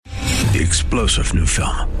The explosive new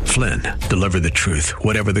film, Flynn, deliver the truth,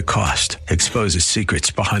 whatever the cost, exposes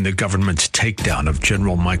secrets behind the government's takedown of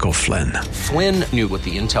General Michael Flynn. Flynn knew what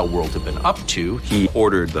the intel world had been up to. He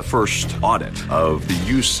ordered the first audit of the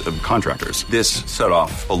use of contractors. This set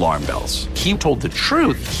off alarm bells. He told the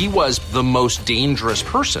truth. He was the most dangerous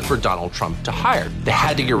person for Donald Trump to hire. They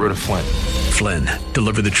had to get rid of Flynn. Flynn,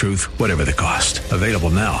 deliver the truth, whatever the cost. Available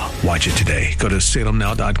now. Watch it today. Go to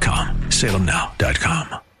salemnow.com.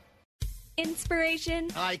 salemnow.com. Inspiration.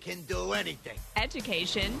 I can do anything.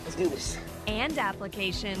 Education. Let's do this. And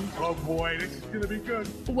application. Oh boy, this is going to be good.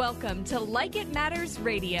 Welcome to Like It Matters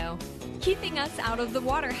Radio. Keeping us out of the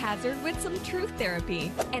water hazard with some truth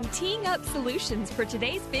therapy and teeing up solutions for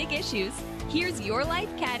today's big issues. Here's your life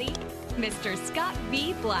caddy, Mr. Scott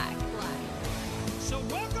V. Black. So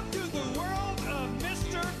welcome to the world of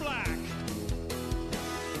Mr. Black.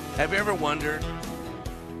 Have you ever wondered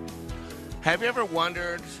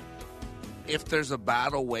if there's a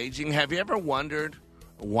battle waging? Have you ever wondered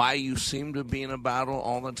why you seem to be in a battle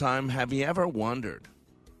all the time? Have you ever wondered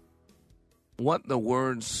what the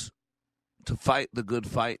words to fight the good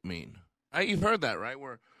fight mean? You've heard that, right?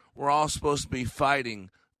 We're all supposed to be fighting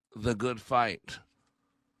the good fight.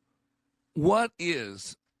 What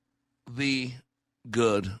is the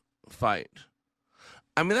good fight?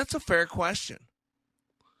 I mean, that's a fair question.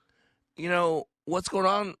 You know, what's going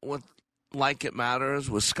on with Like It Matters,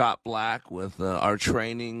 with Scott Black, with our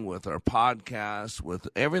training, with our podcast, with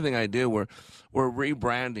everything I do, we're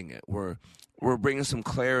rebranding it. We're bringing some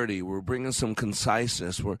clarity. We're bringing some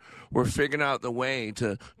conciseness. We're figuring out the way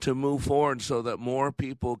to move forward so that more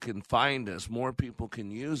people can find us, more people can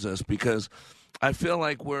use us, because I feel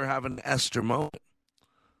like we're having an Esther moment,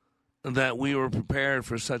 that we were prepared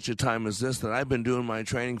for such a time as this, that I've been doing my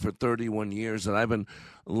training for 31 years, that I've been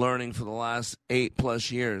learning for the last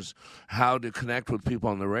 8+ years how to connect with people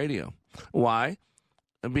on the radio. Why?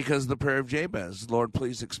 Because the prayer of Jabez, Lord,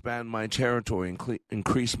 please expand my territory and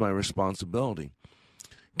increase my responsibility.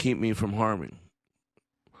 Keep me from harming.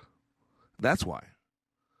 That's why.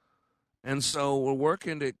 And so we're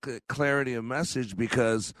working to clarity of message,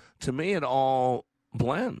 because to me it all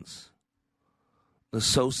blends. The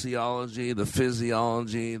sociology, the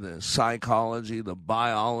physiology, the psychology, the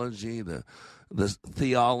biology, the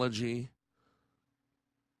theology,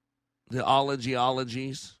 the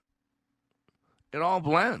ologies. It all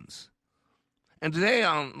blends. And today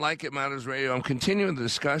on Like It Matters Radio, I'm continuing the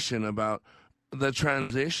discussion about the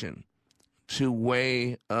transition to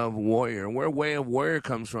Way of Warrior. Where Way of Warrior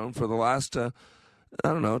comes from, for the last,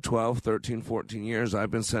 12, 13, 14 years,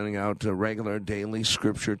 I've been sending out regular daily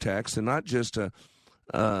scripture texts, and not just a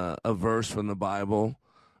verse from the Bible,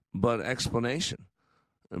 but explanation.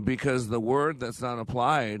 Because the word that's not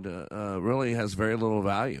applied really has very little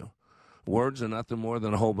value. Words are nothing more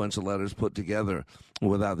than a whole bunch of letters put together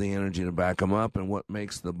without the energy to back them up. And what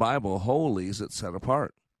makes the Bible holy is it's set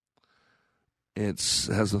apart. It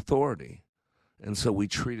has authority. And so we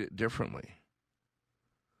treat it differently.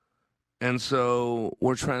 And so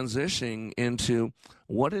we're transitioning into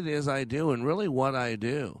what it is I do. And really what I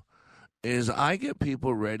do is I get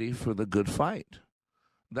people ready for the good fight.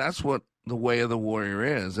 That's what the way of the warrior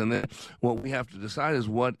is. And then what we have to decide is,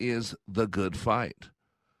 what is the good fight?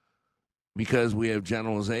 Because we have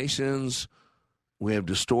generalizations, we have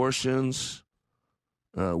distortions,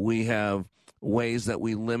 we have ways that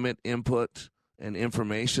we limit input and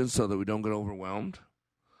information so that we don't get overwhelmed.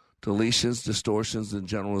 Deletions, distortions, and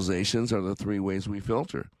generalizations are the three ways we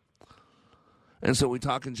filter. And so we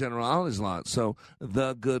talk in generalities a lot. So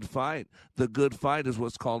the good fight is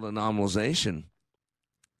what's called a nominalization.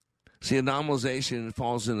 See, a nominalization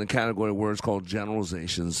falls in the category of words called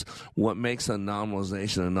generalizations. What makes a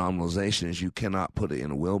nominalization is you cannot put it in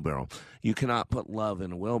a wheelbarrow. You cannot put love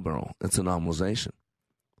in a wheelbarrow. It's a nominalization.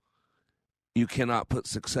 You cannot put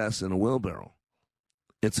success in a wheelbarrow.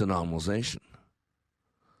 It's a nominalization.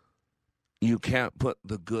 You can't put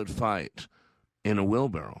the good fight in a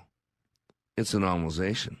wheelbarrow. It's a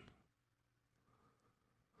nominalization.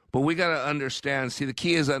 But we got to understand, see, the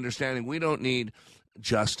key is understanding we don't need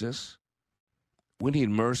justice. We need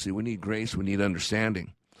mercy. We need grace. We need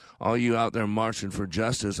understanding. All you out there marching for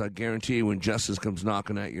justice, I guarantee you when justice comes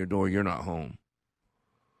knocking at your door, you're not home.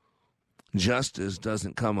 Justice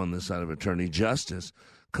doesn't come on this side of eternity. Justice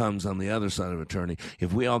comes on the other side of eternity.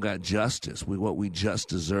 If we all got justice, what we just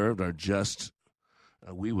deserved,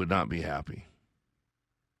 we would not be happy.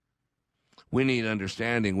 We need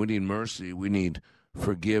understanding. We need mercy. We need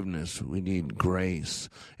forgiveness. We need grace.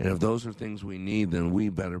 And if those are things we need, then we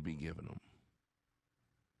better be given them.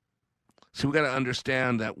 So we got to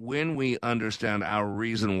understand that when we understand our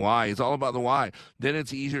reason why, it's all about the why. Then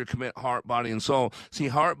it's easier to commit heart, body, and soul. See,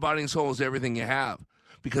 heart, body, and soul is everything you have.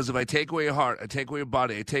 Because if I take away your heart, I take away your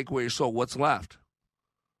body, I take away your soul, what's left?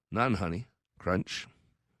 None, honey. Crunch.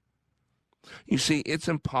 You see, it's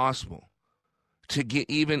impossible to get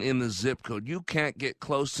even in the zip code. You can't get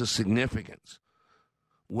close to significance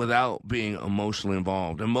without being emotionally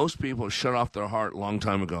involved. And most people shut off their heart a long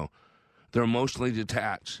time ago. They're emotionally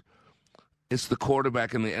detached. It's the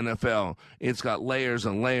quarterback in the NFL. It's got layers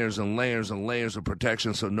and layers and layers and layers of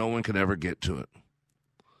protection so no one can ever get to it.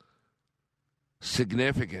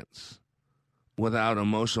 Significance without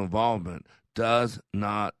emotional involvement does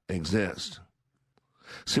not exist.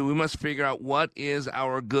 So we must figure out what is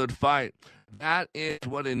our good fight. That is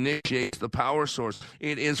what initiates the power source.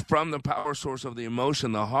 It is from the power source of the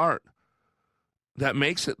emotion, the heart, that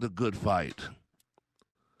makes it the good fight.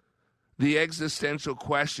 The existential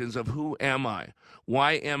questions of who am I,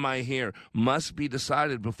 why am I here, must be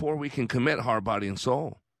decided before we can commit heart, body, and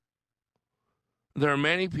soul. There are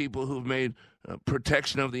many people who've made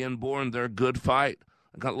protection of the unborn their good fight.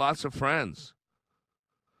 I've got lots of friends.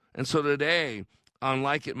 And so today, on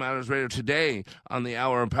Like It Matters Radio, today on the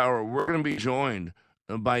Hour of Power, we're going to be joined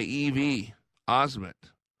by Evie Osment.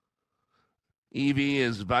 Evie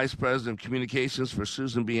is Vice President of Communications for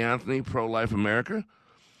Susan B. Anthony, Pro-Life America.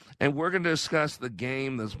 And we're going to discuss the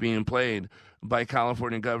game that's being played by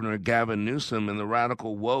California Governor Gavin Newsom and the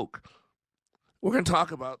radical woke. We're going to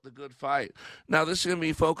talk about the good fight. Now, this is going to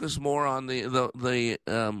be focused more on the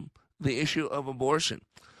issue of abortion,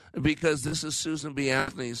 because this is Susan B.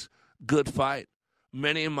 Anthony's good fight.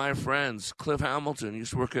 Many of my friends, Cliff Hamilton,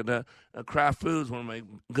 used to work at Kraft Foods, one of my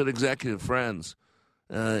good executive friends.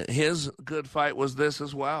 His good fight was this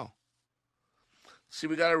as well. See,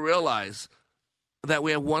 we got to realize that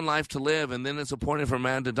we have one life to live, and then it's appointed for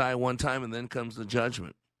man to die one time, and then comes the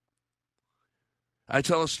judgment. I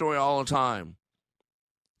tell a story all the time.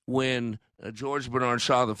 When George Bernard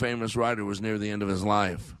Shaw, the famous writer, was near the end of his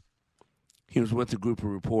life, he was with a group of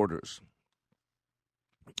reporters.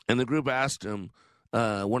 And the group asked him,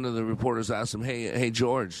 one of the reporters asked him, hey,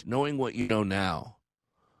 George, knowing what you know now,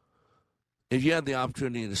 if you had the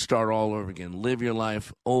opportunity to start all over again, live your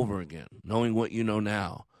life over again, knowing what you know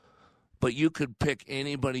now, but you could pick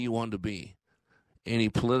anybody you wanted to be, any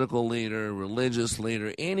political leader, religious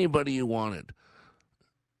leader, anybody you wanted,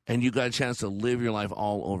 and you got a chance to live your life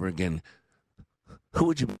all over again, who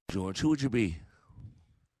would you be, George? Who would you be?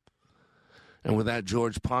 And with that,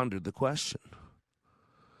 George pondered the question.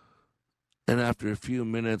 And after a few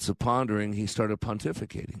minutes of pondering, he started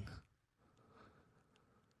pontificating.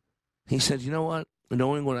 He said, you know what?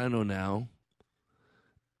 Knowing what I know now,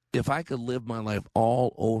 if I could live my life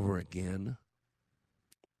all over again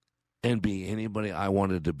and be anybody I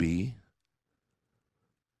wanted to be,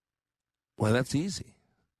 well, that's easy.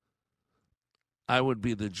 I would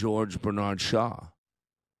be the George Bernard Shaw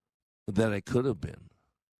that I could have been.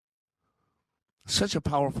 Such a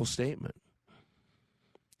powerful statement.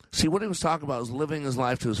 See, what he was talking about was living his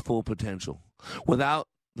life to his full potential, without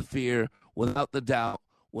the fear, without the doubt,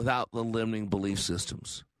 without the limiting belief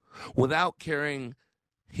systems, without carrying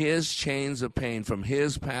his chains of pain from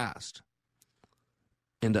his past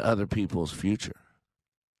into other people's future.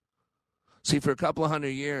 See, for a couple of 100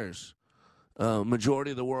 years,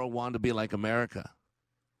 majority of the world wanted to be like America.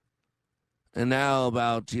 And now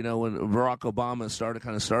when Barack Obama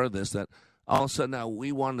started this, that all of a sudden now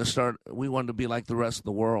we wanted to be like the rest of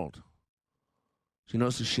the world. So you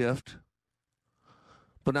notice the shift?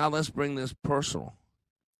 But now let's bring this personal.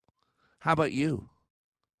 How about you?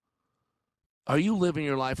 Are you living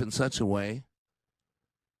your life in such a way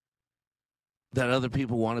that other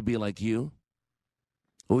people want to be like you?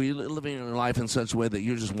 Or are you living your life in such a way that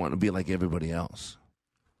you just want to be like everybody else?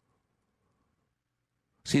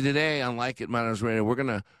 See, today on Like It Matters Radio, we're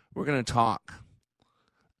gonna talk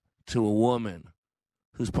to a woman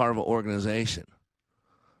who's part of an organization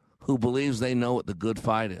who believes they know what the good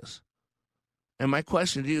fight is. And my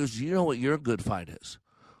question to you is, do you know what your good fight is?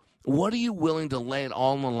 What are you willing to lay it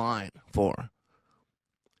all on the line for?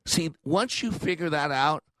 See, once you figure that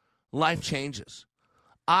out, life changes.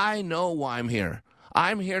 I know why I'm here.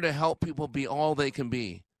 I'm here to help people be all they can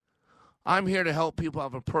be. I'm here to help people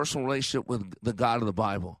have a personal relationship with the God of the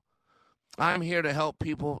Bible. I'm here to help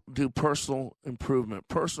people do personal improvement,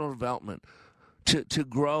 personal development, to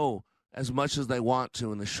grow as much as they want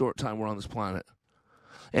to in the short time we're on this planet.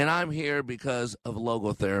 And I'm here because of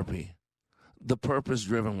logotherapy, the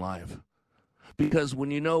purpose-driven life. Because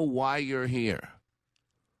when you know why you're here,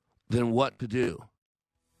 then what to do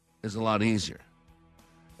is a lot easier.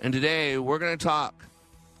 And today we're going to talk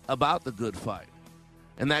about the good fight.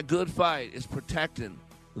 And that good fight is protecting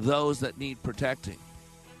those that need protecting.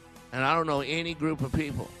 And I don't know any group of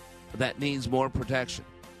people that needs more protection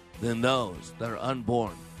than those that are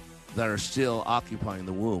unborn, that are still occupying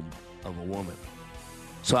the womb of a woman.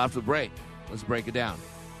 So after the break, let's break it down.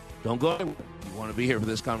 Don't go anywhere. You want to be here for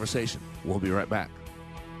this conversation. We'll be right back.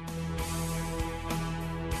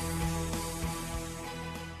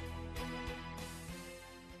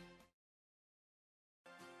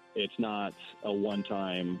 It's not a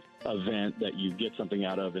one-time event that you get something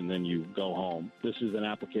out of and then you go home. This is an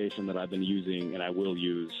application that I've been using and I will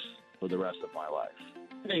use for the rest of my life.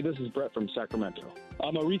 Hey, this is Brett from Sacramento.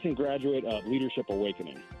 I'm a recent graduate of Leadership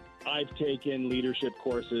Awakening. I've taken leadership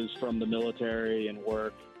courses from the military and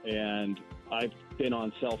work, and I've been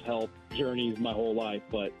on self-help journeys my whole life,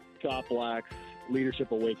 but Scott Black's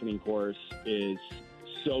Leadership Awakening course is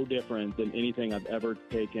so different than anything I've ever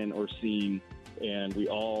taken or seen, and we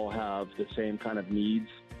all have the same kind of needs.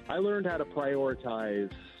 I learned how to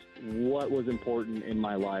prioritize what was important in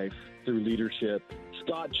my life through leadership.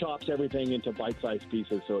 Scott chops everything into bite-sized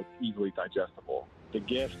pieces so it's easily digestible. The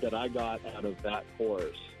gift that I got out of that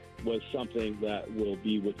course was something that will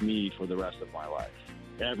be with me for the rest of my life.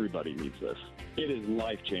 Everybody needs this. It is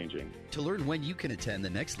life-changing. To learn when you can attend the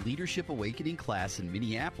next Leadership Awakening class in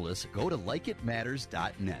Minneapolis, go to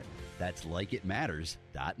likeitmatters.net. That's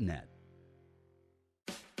likeitmatters.net.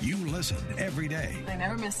 You listen every day. I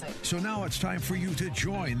never miss it. So now it's time for you to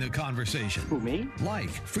join the conversation. Who, me? Like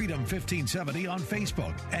Freedom 1570 on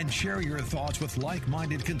Facebook and share your thoughts with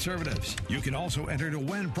like-minded conservatives. You can also enter to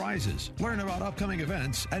win prizes, learn about upcoming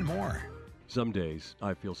events, and more. Some days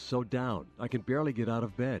I feel so down, I can barely get out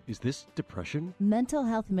of bed. Is this depression? Mental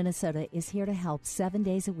Health Minnesota is here to help 7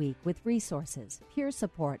 days a week with resources, peer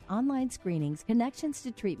support, online screenings, connections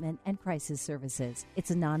to treatment, and crisis services.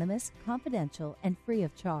 It's anonymous, confidential, and free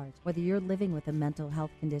of charge. Whether you're living with a mental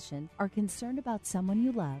health condition, are concerned about someone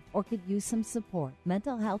you love, or could use some support,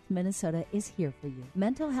 Mental Health Minnesota is here for you.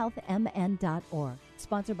 MentalHealthMN.org.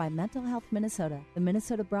 Sponsored by Mental Health Minnesota, the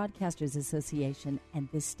Minnesota Broadcasters Association, and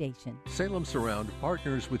this station. Salem Surround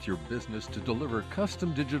partners with your business to deliver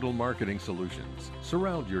custom digital marketing solutions.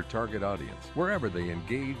 Surround your target audience wherever they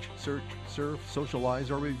engage, search, surf, socialize,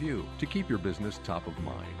 or review to keep your business top of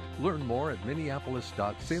mind. Learn more at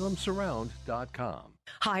minneapolis.salemsurround.com.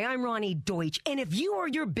 Hi, I'm Ronnie Deutsch, and if you or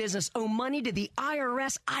your business owe money to the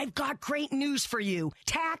IRS, I've got great news for you.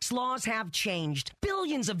 Tax laws have changed.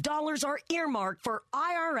 Billions of dollars are earmarked for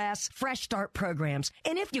IRS Fresh Start programs,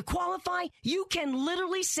 and if you qualify, you can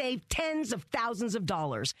literally save tens of thousands of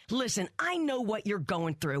dollars. Listen, I know what you're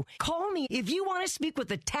going through. Call me if you want to speak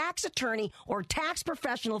with a tax attorney or tax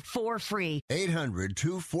professional for free.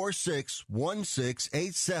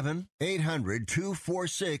 800-246-1687.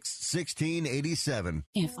 800-246-1687.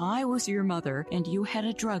 If I was your mother and you had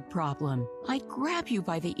a drug problem, I'd grab you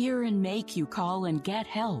by the ear and make you call and get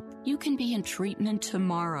help. You can be in treatment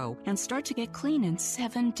tomorrow and start to get clean in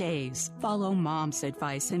 7 days. Follow Mom's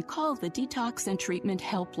advice and call the Detox and Treatment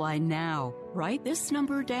Helpline now. Write this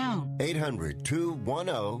number down.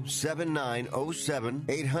 800-210-7907.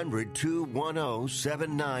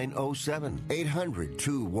 800-210-7907.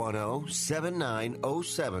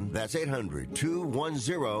 800-210-7907. That's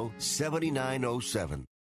 800-210-7907.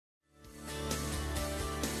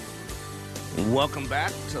 Welcome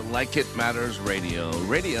back to Like It Matters Radio.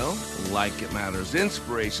 Radio, like it matters.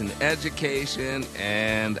 Inspiration, education,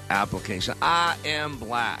 and application. I am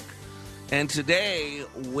Black. And today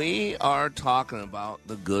we are talking about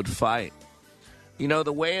the good fight. You know,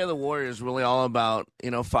 the way of the warrior is really all about,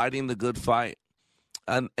 fighting the good fight.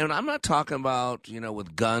 And I'm not talking about,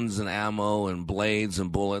 with guns and ammo and blades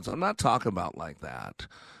and bullets. I'm not talking about like that.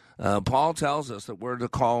 Paul tells us that we're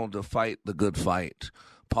called to fight the good fight.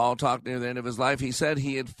 Paul talked near the end of his life. He said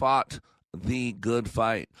he had fought the good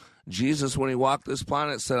fight. Jesus, when he walked this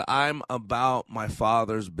planet, said, I'm about my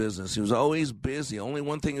Father's business. He was always busy. Only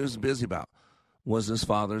one thing he was busy about was his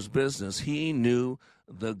Father's business. He knew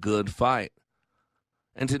the good fight.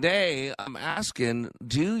 And today, I'm asking,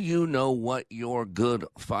 do you know what your good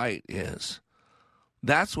fight is?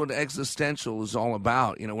 That's what existential is all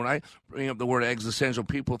about. When I bring up the word existential,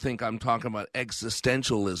 people think I'm talking about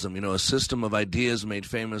existentialism, a system of ideas made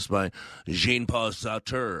famous by Jean-Paul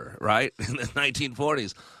Sartre, right, in the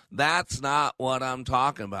 1940s. That's not what I'm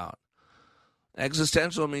talking about.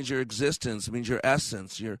 Existential means your existence, means your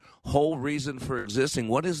essence, your whole reason for existing.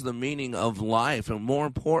 What is the meaning of life? And more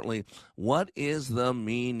importantly, what is the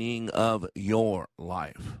meaning of your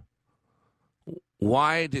life?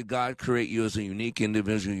 Why did God create you as a unique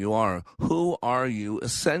individual you are? Who are you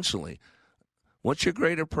essentially? What's your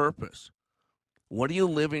greater purpose? What are you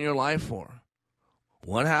living your life for?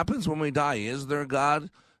 What happens when we die? Is there God?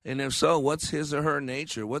 And if so, what's his or her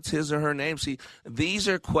nature? What's his or her name? See, these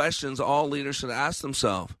are questions all leaders should ask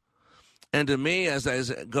themselves. And to me, as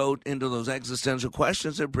I go into those existential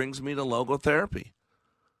questions, it brings me to logotherapy.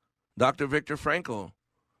 Dr. Viktor Frankl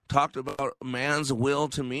talked about man's will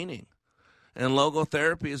to meaning. And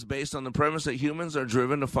logotherapy is based on the premise that humans are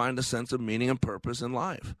driven to find a sense of meaning and purpose in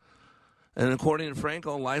life. And according to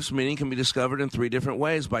Frankl, life's meaning can be discovered in 3 different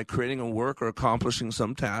ways: by creating a work or accomplishing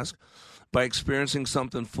some task, by experiencing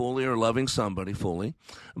something fully or loving somebody fully,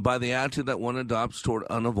 by the attitude that one adopts toward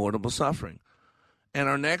unavoidable suffering. And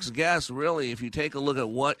our next guest, really, if you take a look at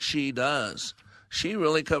what she does, she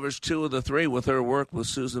really covers 2 of the 3 with her work with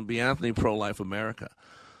Susan B. Anthony, Pro-Life America.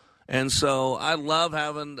 And so I love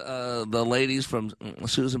having the ladies from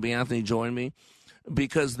Susan B. Anthony join me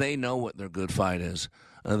because they know what their good fight is.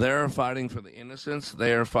 They're fighting for the innocents.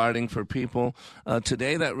 They are fighting for people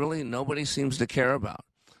today that really nobody seems to care about.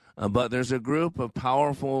 But there's a group of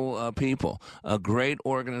powerful people, a great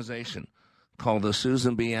organization called the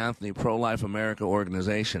Susan B. Anthony Pro-Life America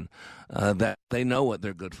organization, that they know what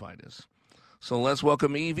their good fight is. So let's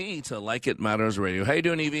welcome Evie to Like It Matters Radio. How you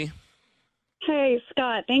doing, Evie? Hey,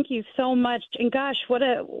 Scott, thank you so much. And gosh, what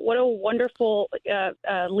a wonderful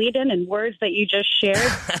lead-in and words that you just shared.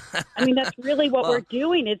 I mean, that's really what we're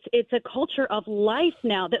doing. It's a culture of life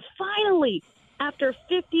now that finally, after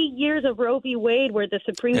 50 years of Roe v. Wade, where the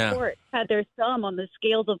Supreme Court had their thumb on the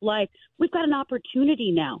scales of life, we've got an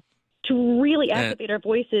opportunity now to really activate our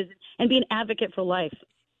voices and be an advocate for life.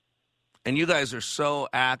 And you guys are so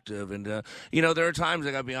active. And, there are times,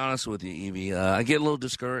 I got to be honest with you, Evie, I get a little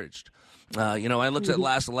discouraged. I looked at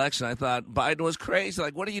last election. I thought Biden was crazy.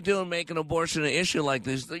 Like, what are you doing making abortion an issue like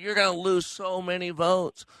this? You're going to lose so many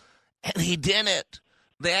votes. And he didn't.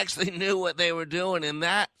 They actually knew what they were doing. And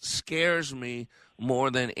that scares me more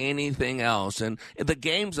than anything else. And the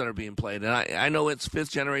games that are being played. And I know it's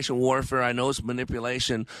 5th generation warfare. I know it's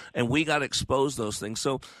manipulation. And we got to expose those things.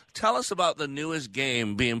 So tell us about the newest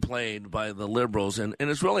game being played by the liberals. And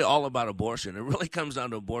it's really all about abortion. It really comes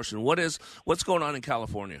down to abortion. What's going on in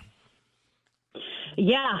California?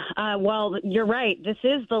 Yeah, well, you're right. This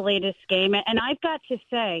is the latest game. And I've got to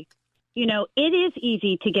say, it is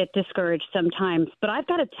easy to get discouraged sometimes. But I've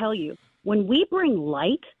got to tell you, when we bring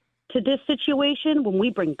light to this situation, when we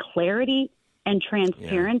bring clarity and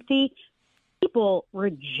transparency, people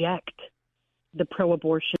reject the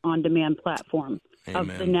pro-abortion on-demand platform of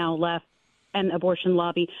the now left and abortion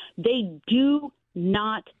lobby. They do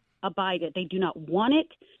not abide it. They do not want it.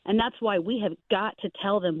 And that's why we have got to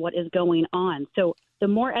tell them what is going on. So the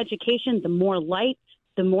more education, the more light,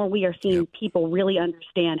 the more we are seeing people really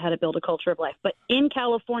understand how to build a culture of life. But in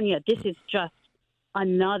California, this is just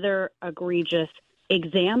another egregious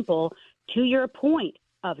example, to your point,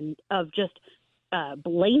 of just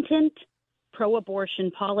blatant pro-abortion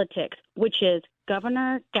politics, which is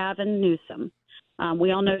Governor Gavin Newsom.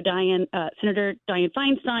 We all know Senator Dianne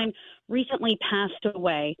Feinstein recently passed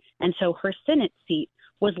away, and so her Senate seat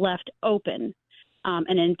was left open.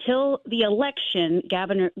 And until the election,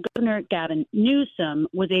 Governor Gavin Newsom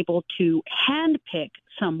was able to handpick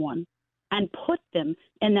someone and put them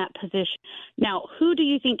in that position. Now, who do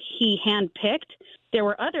you think he handpicked? There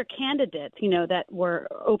were other candidates, that were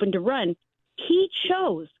open to run. He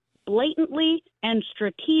chose blatantly and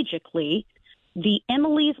strategically the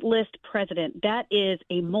Emily's List president. That is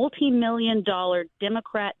a multi-million-dollar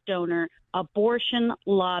Democrat donor abortion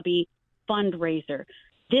lobby fundraiser.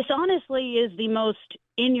 This honestly is the most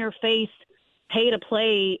in-your-face,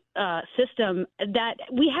 pay-to-play system that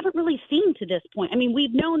we haven't really seen to this point. I mean,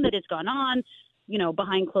 we've known that it's gone on,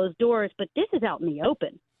 behind closed doors, but this is out in the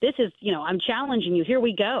open. This is, I'm challenging you. Here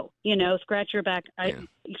we go. Scratch your back. You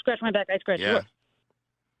scratch my back, I scratch yours.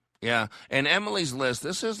 Yeah, and Emily's List.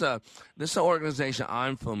 This is an organization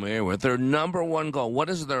I'm familiar with. Their number one goal. What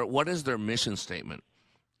is their mission statement?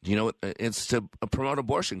 Do you know? It's to promote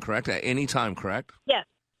abortion, correct? At any time, correct?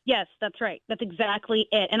 Yes, that's right. That's exactly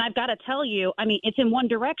it. And I've got to tell you, I mean, it's in one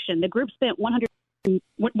direction. The group spent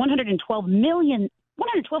 $112 million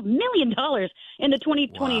in the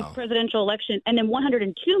 2020 presidential election, and then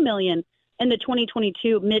 $102 million in the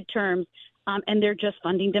 2022 midterms. And they're just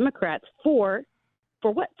funding Democrats for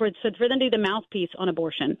what? For them to be the mouthpiece on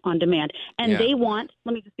abortion on demand. And they want,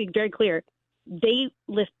 let me just be very clear, they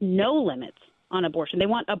list no limits on abortion. They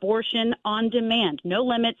want abortion on demand, no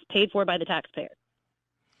limits, paid for by the taxpayer.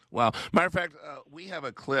 Wow. Matter of fact, we have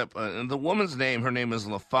a clip. And the woman's name, her name is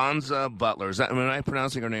LaFonza Butler. Am I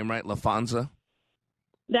pronouncing her name right? LaFonza?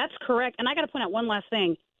 That's correct. And I got to point out one last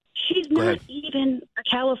thing. She's not even a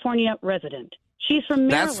California resident. She's from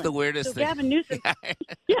Maryland. That's the weirdest so thing. Gavin Newsom.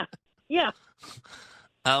 Yeah.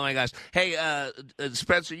 Oh, my gosh. Hey,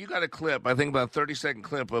 Spencer, you got a clip, I think about a 30-second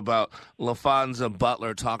clip about LaFonza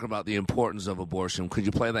Butler talking about the importance of abortion. Could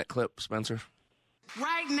you play that clip, Spencer?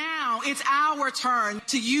 Right now, it's our turn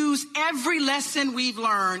to use every lesson we've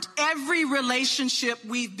learned, every relationship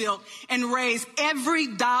we've built, and raise every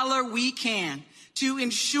dollar we can to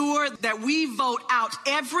ensure that we vote out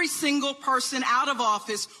every single person out of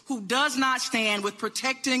office who does not stand with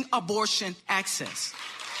protecting abortion access.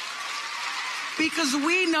 Because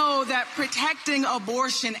we know that protecting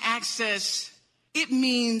abortion access, it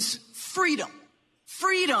means freedom.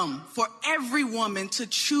 Freedom for every woman to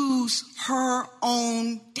choose her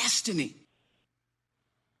own destiny.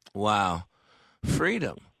 Wow.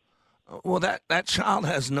 Freedom. Well, that child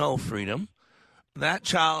has no freedom. That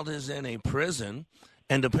child is in a prison,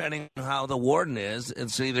 and depending on how the warden is,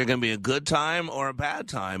 it's either going to be a good time or a bad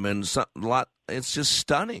time. And it's just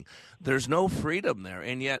stunning. There's no freedom there.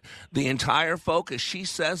 And yet the entire focus, she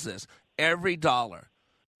says this, every dollar,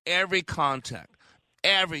 every contact,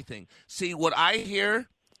 everything. See, what I hear,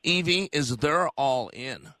 Evie, is they're all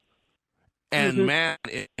in. And, man,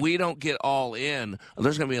 if we don't get all in,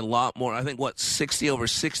 there's going to be a lot more. I think, over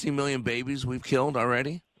 60 million babies we've killed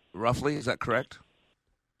already, roughly. Is that correct?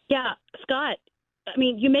 Yeah, Scott, I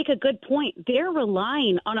mean, you make a good point. They're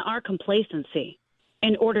relying on our complacency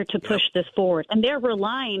in order to push this forward. And they're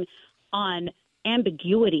relying on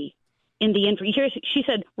ambiguity in the information. She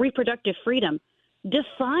said reproductive freedom.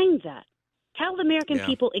 Define that. Tell the American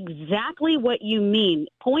people exactly what you mean,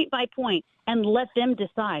 point by point, and let them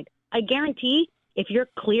decide. I guarantee if you're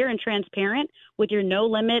clear and transparent with your no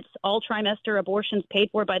limits, all trimester abortions paid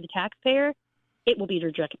for by the taxpayer, it will be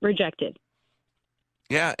rejected.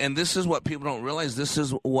 Yeah, and this is what people don't realize. This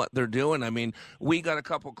is what they're doing. I mean, we got a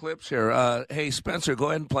couple clips here. Hey, Spencer, go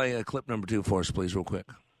ahead and play clip number 2 for us, please, real quick.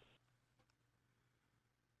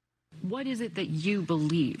 What is it that you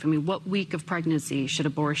believe? I mean, what week of pregnancy should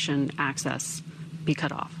abortion access be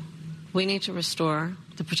cut off? We need to restore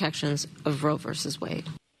the protections of Roe versus Wade.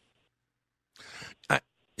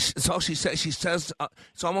 It's all she says. She says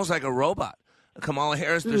it's almost like a robot. Kamala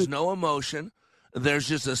Harris, there's no emotion. There's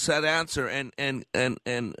just a set answer. And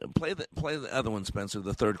play the other one, Spencer,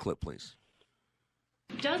 the third clip, please.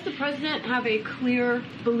 Does the president have a clear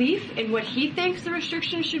belief in what he thinks the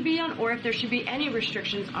restrictions should be on, or if there should be any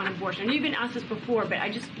restrictions on abortion? I know you've been asked this before, but I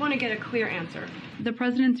just want to get a clear answer. The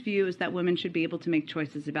president's view is that women should be able to make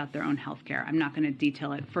choices about their own health care. I'm not going to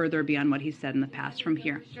detail it further beyond what he said in the past from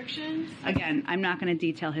here. Restrictions? Again, I'm not going to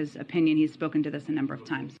detail his opinion. He's spoken to this a number of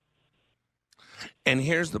times. And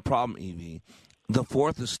here's the problem, Evie. The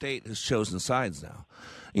Fourth Estate has chosen sides now.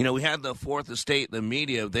 You know, we had the Fourth Estate, the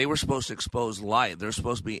media, they were supposed to expose light. They're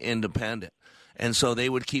supposed to be independent. And so they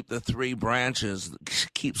would keep the three branches,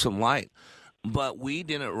 keep some light. But we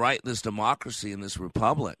didn't write this democracy in this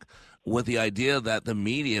republic with the idea that the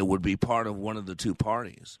media would be part of one of the two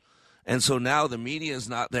parties. And so now the media is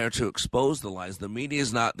not there to expose the lies. The media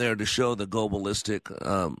is not there to show the globalistic,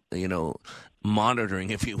 monitoring,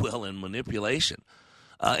 if you will, and manipulation.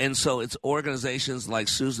 And so it's organizations like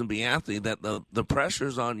Susan B. Anthony that the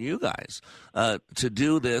pressure's on you guys to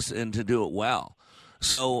do this and to do it well.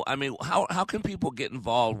 So, I mean, how can people get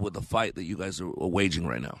involved with the fight that you guys are waging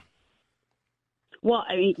right now? Well,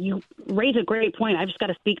 I mean, you raise a great point. I've just got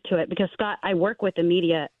to speak to it because, Scott, I work with the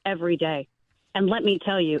media every day. And let me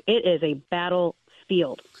tell you, it is a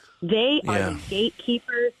battlefield. They are the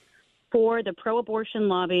gatekeepers for the pro-abortion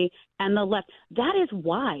lobby and the left. That is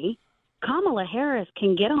why Kamala Harris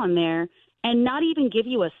can get on there and not even give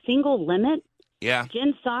you a single limit. Yeah.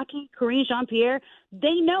 Jen Psaki, Karine Jean-Pierre,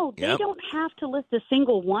 they know they don't have to list a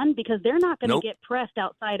single one because they're not going to get pressed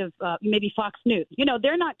outside of maybe Fox News. You know,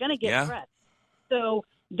 they're not going to get pressed. So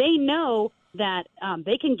they know that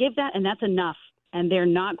they can give that, and that's enough. And they're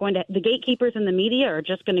not going to – the gatekeepers in the media are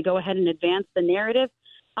just going to go ahead and advance the narrative.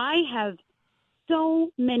 I have so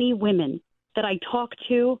many women that I talk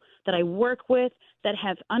to, that I work with, that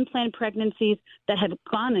have unplanned pregnancies, that have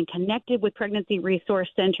gone and connected with pregnancy resource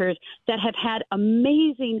centers, that have had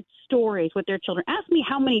amazing stories with their children. Ask me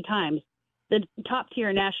how many times the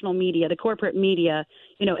top-tier national media, the corporate media,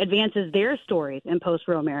 advances their stories in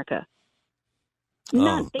post-Roe America.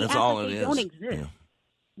 None. They that's all it is. They don't exist.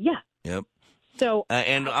 Yeah. Yep. So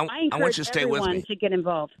and I encourage want you to stay with me to get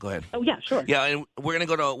involved. Go ahead. Oh yeah, sure. Yeah, and we're gonna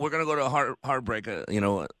go to a hard break.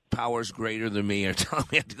 powers greater than me are telling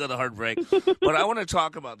me I have to go to hard break. But I want to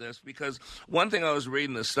talk about this because one thing I was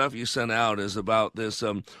reading, the stuff you sent out, is about this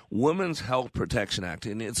Women's Health Protection Act.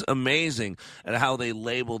 And it's amazing at how they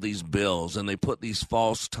label these bills and they put these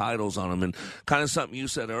false titles on them. And kind of something you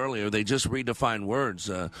said earlier, they just redefine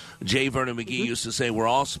words. J. Vernon McGee used to say, we're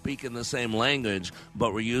all speaking the same language,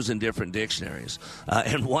 but we're using different dictionaries.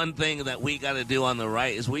 And one thing that we got to do on the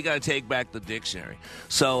right is we got to take back the dictionary.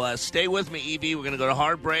 So stay with me, Evie. We're going to go to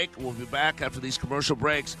hard break. We'll be back after these commercial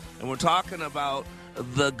breaks, and we're talking about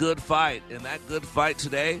the good fight, and that good fight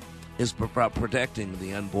today is about protecting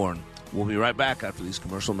the unborn. We'll be right back after these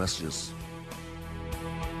commercial messages.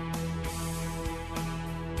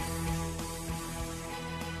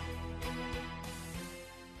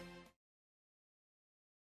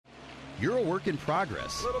 You're a work in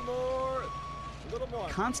progress. A little more.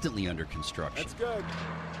 Constantly under construction. That's good.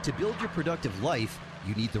 To build your productive life,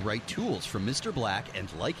 you need the right tools from Mr. Black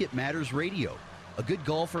and Like It Matters Radio. A good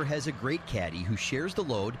golfer has a great caddy who shares the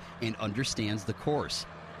load and understands the course.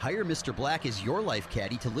 Hire Mr. Black as your life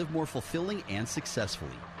caddy to live more fulfilling and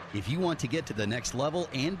successfully. If you want to get to the next level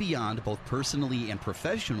and beyond, both personally and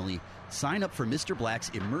professionally, sign up for Mr. Black's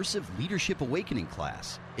immersive Leadership Awakening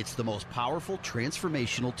class. It's the most powerful,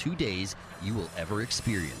 transformational 2 days you will ever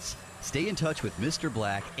experience. Stay in touch with Mr.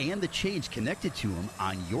 Black and the change connected to him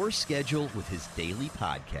on your schedule with his daily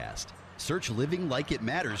podcast. Search Living Like It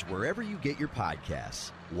Matters wherever you get your podcasts.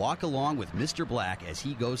 Walk along with Mr. Black as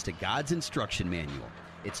he goes to God's instruction manual.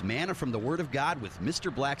 It's manna from the Word of God with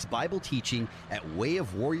Mr. Black's Bible teaching at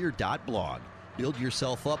wayofwarrior.blog. Build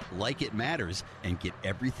yourself up like it matters and get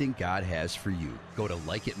everything God has for you. Go to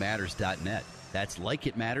likeitmatters.net. That's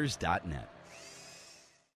likeitmatters.net.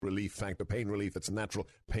 Relief Factor, pain relief that's natural,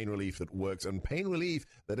 pain relief that works, and pain relief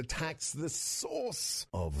that attacks the source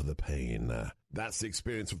of the pain. That's the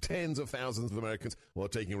experience of tens of thousands of Americans who are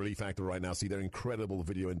taking Relief Factor right now. See their incredible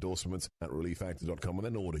video endorsements at relieffactor.com and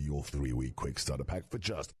then order your 3-week quick starter pack for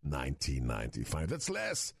just $19.95. That's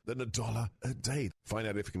less than $1 a day. Find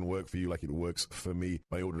out if it can work for you like it works for me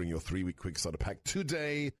by ordering your 3-week quick starter pack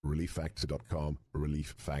today. relieffactor.com,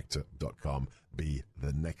 relieffactor.com. Be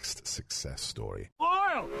the next success story.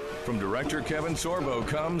 Oil! From director Kevin Sorbo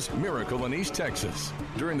comes Miracle in East Texas.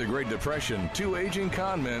 During the Great Depression, 2 aging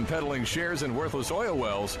con men peddling shares in worthless oil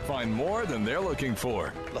wells find more than they're looking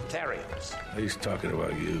for. Lotharians. He's talking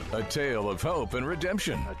about you. A tale of hope and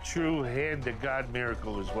redemption. A true hand-to-God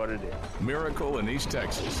miracle is what it is. Miracle in East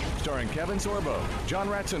Texas. Starring Kevin Sorbo, John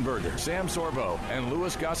Ratzenberger, Sam Sorbo, and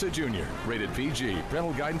Louis Gossett Jr. Rated PG.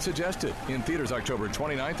 Parental guidance suggested. In theaters October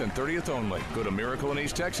 29th and 30th only. Go to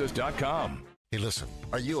miracleineasttexas.com. Hey, listen,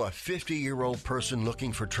 are you a 50-year-old person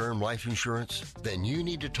looking for term life insurance? Then you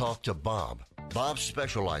need to talk to Bob. Bob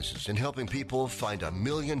specializes in helping people find $1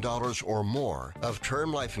 million or more of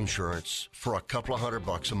term life insurance for a couple of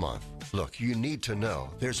 $100 a month. Look, you need to know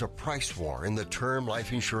there's a price war in the term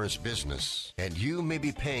life insurance business, and you may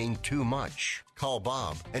be paying too much. Call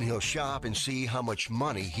Bob, and he'll shop and see how much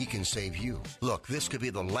money he can save you. Look, this could be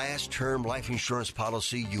the last term life insurance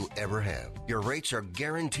policy you ever have. Your rates are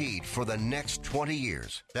guaranteed for the next 20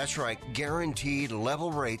 years. That's right, guaranteed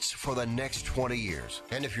level rates for the next 20 years.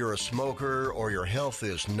 And if you're a smoker or your health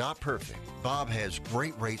is not perfect, Bob has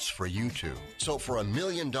great rates for you too. So for $1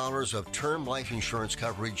 million of term life insurance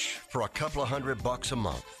coverage for a couple of $100 a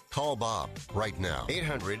month, call Bob right now.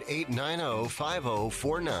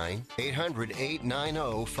 800-890-5049.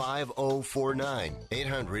 800-890-5049.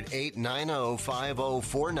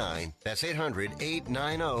 800-890-5049. That's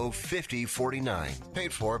 800-890-5049.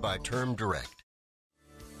 Paid for by Term Direct.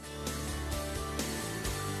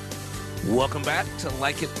 Welcome back to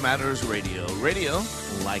Like It Matters Radio. Radio,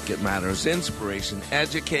 like it matters. Inspiration,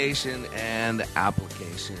 education, and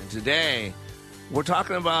application. Today, we're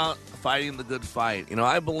talking about fighting the good fight. You know,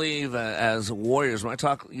 I believe as warriors, when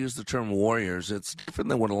I use the term warriors, it's different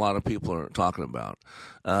than what a lot of people are talking about.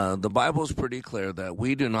 The Bible is pretty clear that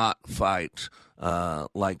we do not fight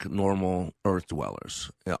like normal earth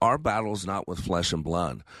dwellers. Our battle is not with flesh and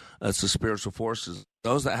blood. It's the spiritual forces.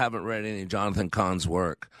 Those that haven't read any of Jonathan Cahn's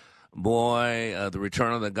work, boy, The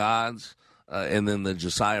Return of the Gods, and then the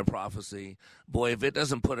Josiah prophecy. Boy, if it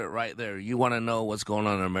doesn't put it right there, you want to know what's going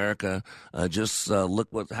on in America, just look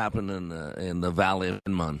what happened in the Valley of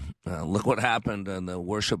Hinnom. Look what happened in the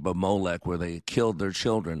worship of Molech, where they killed their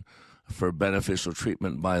children for beneficial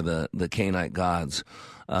treatment by the Canaanite gods.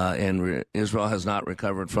 And Israel has not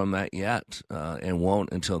recovered from that yet, and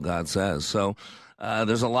won't until God says. So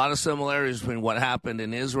there's a lot of similarities between what happened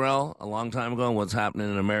in Israel a long time ago and what's happening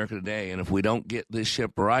in America today. And if we don't get this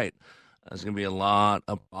ship right, there's going to be a lot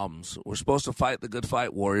of problems. We're supposed to fight the good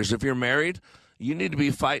fight, warriors. If you're married, You need to be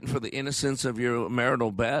fighting for the innocence of your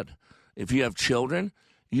marital bed. If you have children,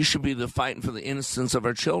 you should be fighting for the innocence of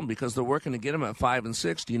our children because they're working to get them at 5 and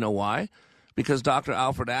 6. Do you know why? Because Dr.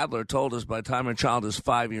 Alfred Adler told us by the time a child is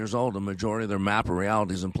 5 years old, the majority of their map of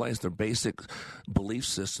reality is in place. Their basic belief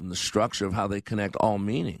system, the structure of how they connect all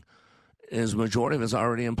meaning, is majority of it is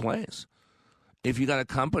already in place. If you got a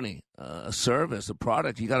company, a service, a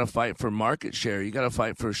product, you got to fight for market share. You got to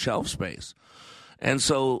fight for shelf space. And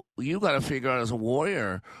so you got to figure out as a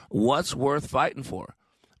warrior what's worth fighting for,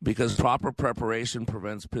 because proper preparation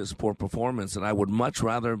prevents piss poor performance. And I would much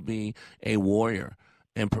rather be a warrior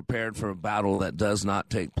and prepared for a battle that does not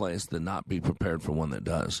take place than not be prepared for one that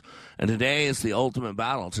does. And today is the ultimate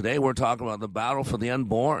battle. Today we're talking about the battle for the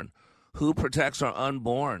unborn. Who protects our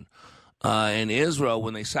unborn? In Israel,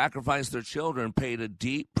 when they sacrificed their children, paid a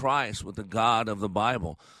deep price with the God of the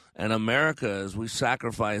Bible. And America, as we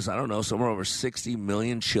sacrifice, I don't know, somewhere over 60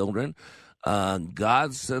 million children,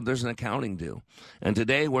 God said there's an accounting due. And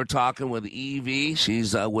today we're talking with Evie.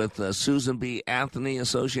 She's with Susan B. Anthony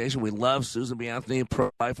Association. We love Susan B. Anthony,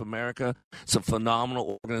 Pro-Life America. It's a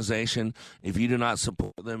phenomenal organization. If you do not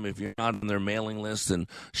support them, if you're not on their mailing list, then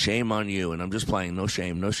shame on you. And I'm just playing, no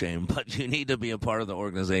shame. But you need to be a part of the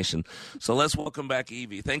organization. So let's welcome back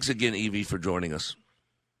Evie. Thanks again, Evie, for joining us.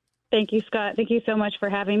 Thank you, Scott. Thank you so much for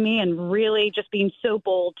having me and really just being so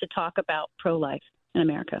bold to talk about pro-life in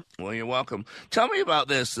America. Well, you're welcome. Tell me about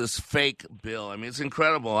this fake bill. I mean, it's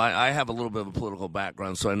incredible. I have a little bit of a political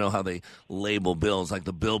background, so I know how they label bills, like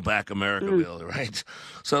the Build Back America bill, right?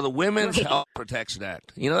 So the Women's Health Protection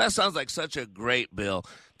Act. You know, that sounds like such a great bill.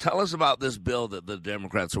 Tell us about this bill that the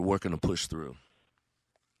Democrats are working to push through.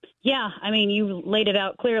 Yeah, I mean, you laid it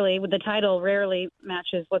out clearly. With the title rarely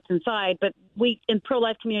matches what's inside, but we, in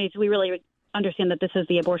pro-life communities, we really understand that this is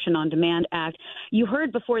the Abortion on Demand Act. You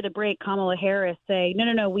heard before the break Kamala Harris say,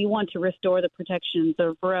 no, we want to restore the protections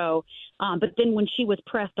of Roe. But then when she was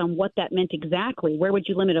pressed on what that meant exactly, where would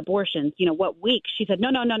you limit abortions, what week, she said, no.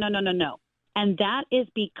 And that is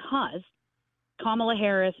because Kamala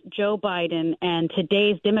Harris, Joe Biden, and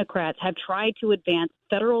today's Democrats have tried to advance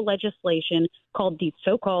federal legislation called the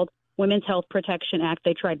so-called Women's Health Protection Act.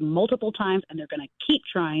 They tried multiple times, and they're going to keep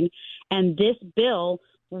trying. And this bill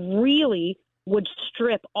really would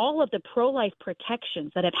strip all of the pro-life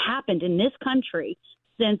protections that have happened in this country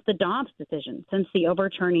since the Dobbs decision, since the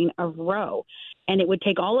overturning of Roe. And it would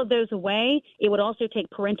take all of those away. It would also take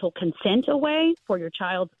parental consent away for your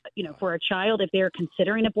child, for a child. If they're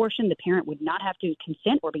considering abortion, the parent would not have to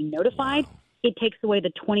consent or be notified. Wow. It takes away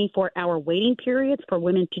the 24-hour waiting periods for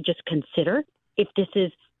women to just consider if this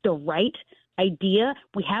is the right idea.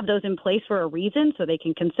 We have those in place for a reason, so they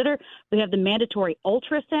can consider. We have the mandatory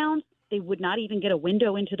ultrasound. They would not even get a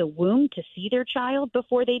window into the womb to see their child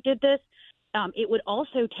before they did this. It would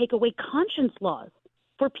also take away conscience laws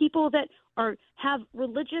for people that have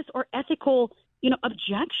religious or ethical,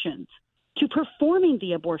 objections to performing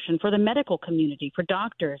the abortion for the medical community, for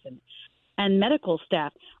doctors and medical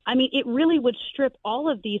staff. I mean, it really would strip all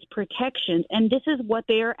of these protections, and this is what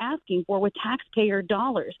they are asking for with taxpayer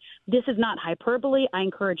dollars. This is not hyperbole. I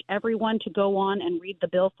encourage everyone to go on and read the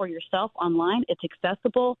bill for yourself online. It's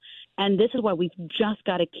accessible, and this is why we've just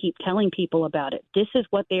got to keep telling people about it. This is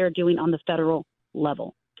what they are doing on the federal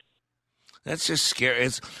level. That's just scary.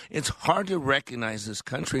 It's hard to recognize this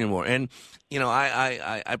country anymore. And,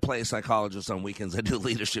 I play psychologist on weekends. I do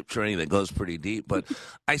leadership training that goes pretty deep. But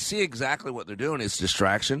I see exactly what they're doing. It's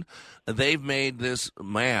distraction. They've made this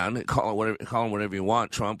man, call him whatever you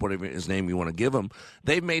want, Trump, whatever his name you want to give him,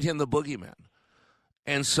 they've made him the boogeyman.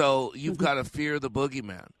 And so you've got to fear the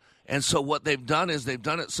boogeyman. And so what they've done is they've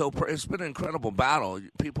done it so it's been an incredible battle.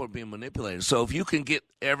 People are being manipulated. So if you can get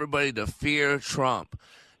everybody to fear Trump,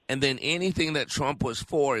 and then anything that Trump was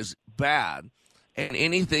for is bad, and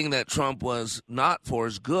anything that Trump was not for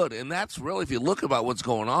is good. And that's really, if you look about what's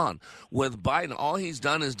going on with Biden, all he's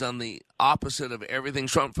done is done the opposite of everything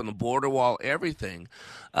Trump, from the border wall, everything.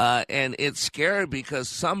 And it's scary because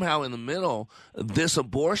somehow in the middle, this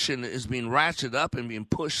abortion is being ratcheted up and being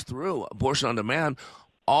pushed through, abortion on demand,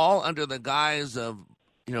 all under the guise of,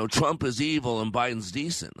 Trump is evil and Biden's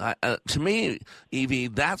decent. To me, Evie,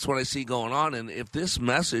 that's what I see going on. And if this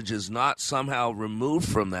message is not somehow removed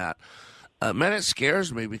from that, man, it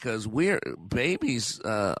scares me because we're babies.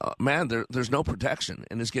 There's no protection,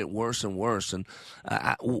 and it's getting worse and worse. And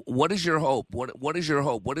what is your hope? What is your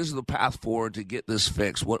hope? What is the path forward to get this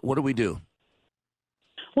fixed? What do we do?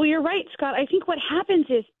 Well, you're right, Scott. I think what happens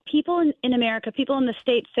is people in America, people in the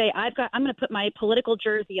States say, I'm going to put my political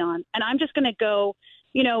jersey on, and I'm just going to go,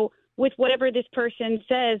 with whatever this person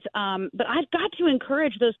says. But I've got to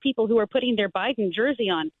encourage those people who are putting their Biden jersey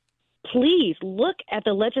on. please look at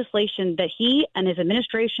the legislation that he and his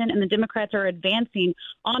administration and the Democrats are advancing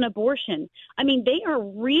on abortion. I mean, they are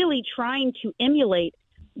really trying to emulate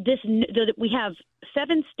this. We have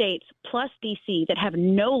 7 states plus D.C. that have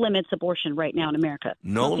no limits abortion right now in America.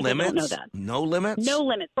 No limits? Don't know that. No limits? No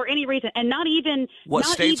limits for any reason. And not even, what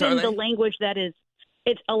states are they? The language that is,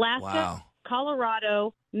 it's Alaska, wow.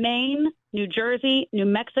 Colorado, Maine, New Jersey, New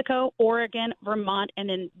Mexico, Oregon, Vermont, and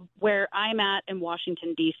then where I'm at in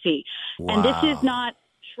Washington, D.C. Wow. And this is not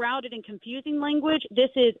shrouded in confusing language. This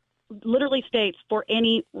is literally states for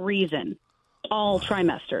any reason, all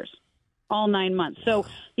trimesters, all 9 months. So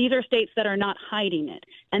these are states that are not hiding it.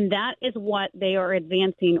 And that is what they are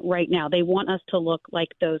advancing right now. They want us to look like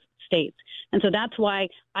those states. And so that's why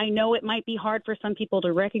I know it might be hard for some people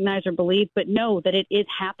to recognize or believe, but know that it is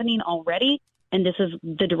happening already. And this is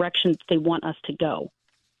the direction they want us to go.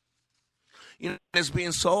 You know, it's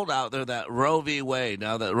being sold out there that Roe v. Wade.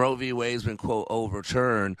 Now that Roe v. Wade has been, quote,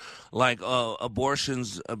 overturned, like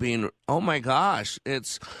abortions being, oh my gosh,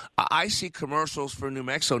 I see commercials for New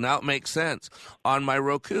Mexico. Now it makes sense. On my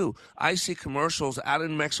Roku, I see commercials out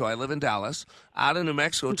in New Mexico. I live in Dallas. Out in New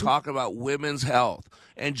Mexico, talk about women's health.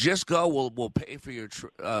 And just go. We'll pay for your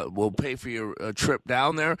trip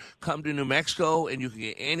down there. Come to New Mexico, and you can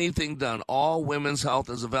get anything done. All women's health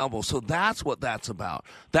is available. So that's what that's about.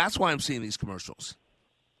 That's why I'm seeing these commercials.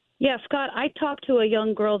 Yeah, Scott, I talked to a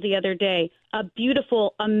young girl the other day, a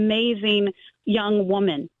beautiful, amazing young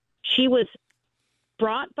woman. She was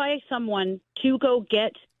brought by someone to go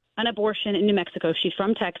get an abortion in New Mexico. She's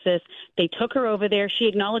from Texas. They took her over there. She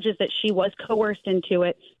acknowledges that she was coerced into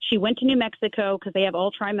it. She went to New Mexico because they have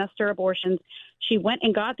all trimester abortions. She went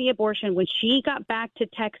and got the abortion. When she got back to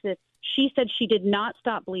Texas, she said she did not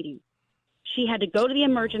stop bleeding. She had to go to the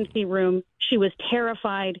emergency room. She was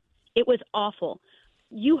terrified. It was awful.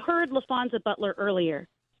 You heard LaFonza Butler earlier.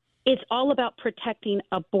 It's all about protecting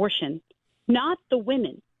abortion, not the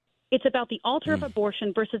women. It's about the altar of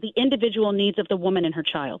abortion versus the individual needs of the woman and her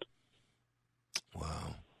child.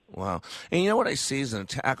 Wow. And you know what I see is an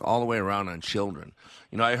attack all the way around on children.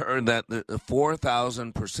 You know, I heard that the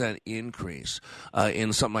 4,000% increase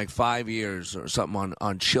in something like 5 years or something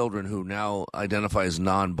on children who now identify as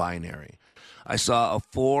non-binary. I saw a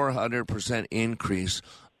 400% increase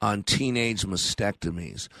on teenage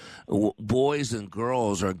mastectomies. Boys and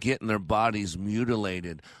girls are getting their bodies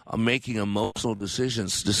mutilated, making emotional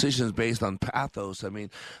decisions based on pathos. I mean,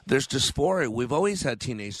 there's dysphoria. We've always had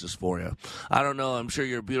teenage dysphoria. I don't know. I'm sure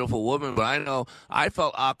you're a beautiful woman, but I know I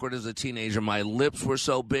felt awkward as a teenager. My lips were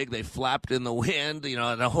so big, they flapped in the wind, you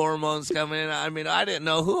know, the hormones coming in. I mean, I didn't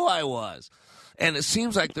know who I was. And it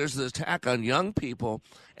seems like there's this attack on young people,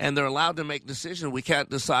 and they're allowed to make decisions. We can't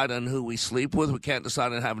decide on who we sleep with. We can't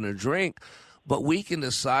decide on having a drink. But we can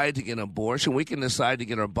decide to get an abortion. We can decide to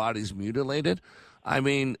get our bodies mutilated. I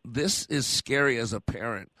mean, this is scary as a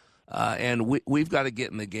parent. And we've got to get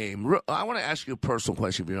in the game. I want to ask you a personal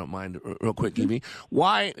question, if you don't mind, real quick, Evie.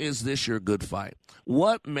 Why is this your good fight?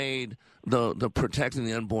 What made the protecting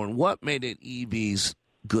the unborn, what made it Evie's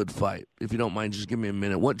good fight? If you don't mind, just give me a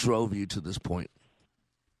minute. What drove you to this point?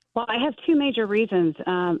 Well, I have 2 major reasons.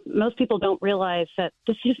 Most people don't realize that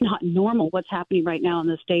this is not normal, what's happening right now in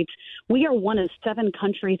the States. We are one of 7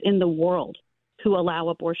 countries in the world who allow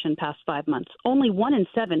abortion past 5 months. Only 1 in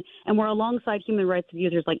 7, and we're alongside human rights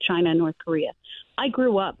abusers like China and North Korea. I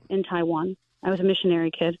grew up in Taiwan. I was a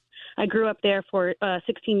missionary kid. I grew up there for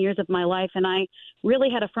 16 years of my life, and I really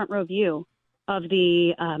had a front row view of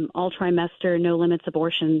the all-trimester, no-limits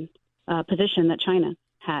abortion position that China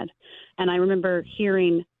had. And I remember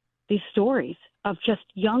hearing these stories of just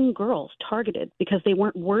young girls targeted because they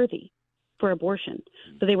weren't worthy for abortion.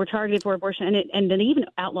 So they were targeted for abortion, and then even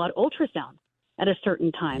outlawed ultrasound at a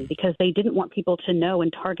certain time because they didn't want people to know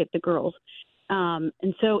and target the girls. And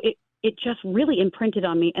so it just really imprinted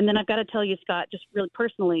on me. And then I've got to tell you, Scott, just really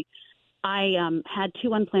personally, I had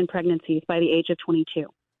 2 unplanned pregnancies by the age of 22.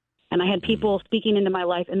 And I had people speaking into my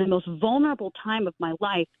life in the most vulnerable time of my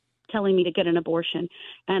life telling me to get an abortion.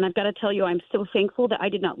 And I've got to tell you, I'm so thankful that I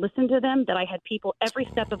did not listen to them, that I had people every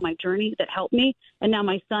step of my journey that helped me. And now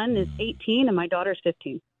my son is 18 and my daughter's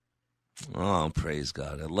 15. Oh, praise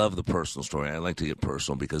God. I love the personal story. I like to get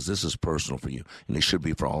personal because this is personal for you, and it should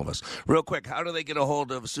be for all of us. Real quick, how do they get a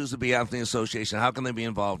hold of Susan B. Anthony Association? How can they be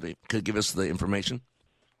involved? Could you give us the information?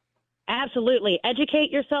 Absolutely.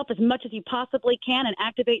 Educate yourself as much as you possibly can and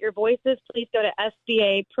activate your voices. Please go to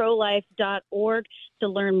sbaprolife.org to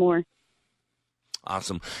learn more.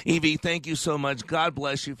 Awesome. Evie, thank you so much. God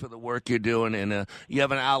bless you for the work you're doing. And you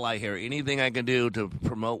have an ally here. Anything I can do to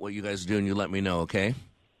promote what you guys are doing, you let me know, okay?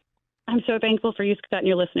 I'm so thankful for you, Scott, and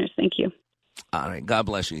your listeners. Thank you. All right. God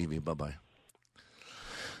bless you, Evie. Bye-bye.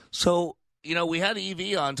 So, we had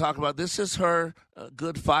Evie on talk about this is her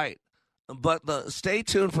good fight. But stay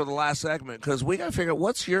tuned for the last segment because we got to figure out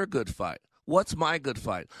what's your good fight. What's my good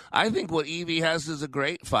fight? I think what Evie has is a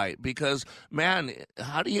great fight because, man,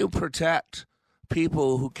 how do you protect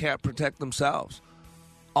people who can't protect themselves?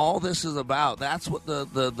 All this is about. That's what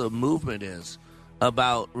the movement is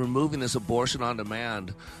about, removing this abortion on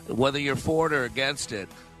demand. Whether you're for it or against it,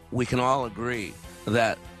 we can all agree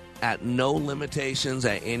that at no limitations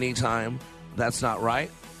at any time, that's not right.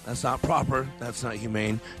 That's not proper, that's not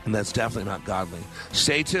humane, and that's definitely not godly.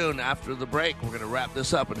 Stay tuned. After the break, we're going to wrap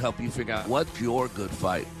this up and help you figure out what's your good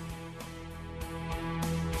fight.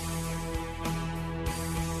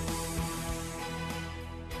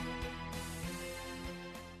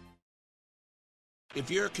 If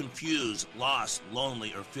you're confused, lost,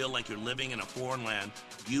 lonely, or feel like you're living in a foreign land,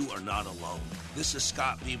 you are not alone. This is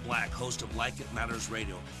Scott V. Black, host of Like It Matters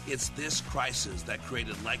Radio. It's this crisis that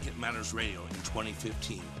created Like It Matters Radio in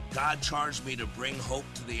 2015. God charged me to bring hope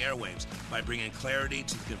to the airwaves by bringing clarity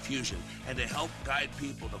to the confusion and to help guide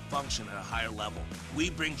people to function at a higher level. We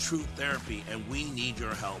bring truth therapy, and we need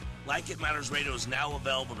your help. Like It Matters Radio is now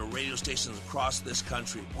available to radio stations across this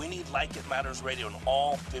country. We need Like It Matters Radio in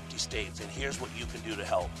all 50 states, and here's what you can do to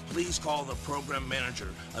help. Please call the program manager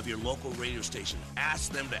of your local radio station.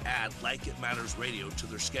 Ask them to add Like It Matters Radio to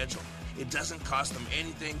their schedule. It doesn't cost them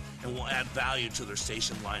anything and will add value to their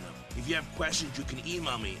station lineup. If you have questions, you can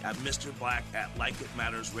email me at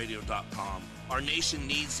mrblack@likeitmattersradio.com. Our nation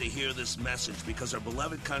needs to hear this message because our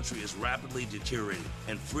beloved country is rapidly deteriorating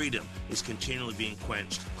and freedom is continually being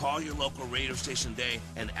quenched. Call your local radio station today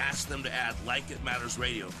and ask them to add Like It Matters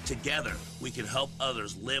Radio. Together, we can help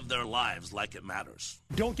others live their lives like it matters.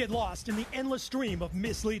 Don't get lost in the endless stream of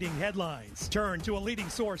misleading headlines. Turn to a leading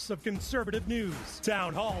source of conservative news.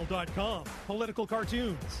 Townhall.com. Political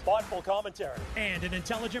cartoons, thoughtful commentary, and an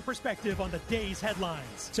intelligent perspective on the day's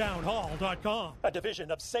headlines. Townhall.com, a division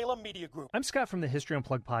of Salem Media Group. I'm Scott from the History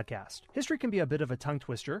Unplugged podcast. History can be a bit of a tongue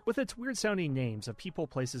twister with its weird-sounding names of people,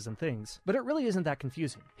 places, and things, but it really isn't that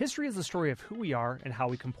confusing. History is the story of who we are and how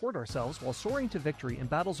we comport ourselves while soaring to victory in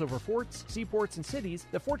battles over forts, seaports, and cities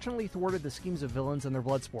that fortunately thwarted the schemes of villains and their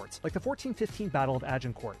blood sports, like the 1415 Battle of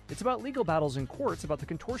Agincourt. It's about legal battles in courts, about the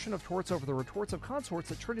contortion of torts over the retorts of consorts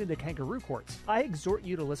that turned into kangaroo courts. I exhort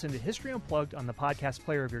you to listen to History Unplugged on the podcast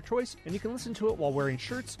player of your choice, and you can listen to it while wearing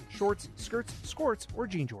shirts, shorts, skirts, skirts, or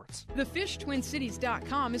jean jorts.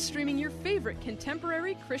 TheFishTwinCities.com is streaming your favorite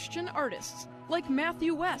contemporary Christian artists like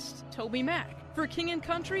Matthew West, Toby Mac, For King and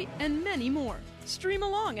Country, and many more. Stream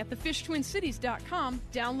along at TheFishTwinCities.com,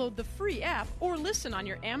 download the free app, or listen on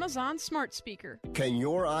your Amazon smart speaker. Can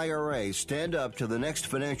your IRA stand up to the next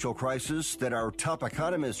financial crisis that our top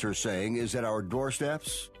economists are saying is at our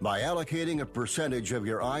doorsteps? By allocating a percentage of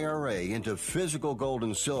your IRA into physical gold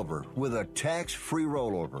and silver with a tax-free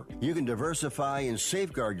rollover, you can diversify and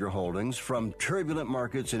safeguard your holdings from turbulent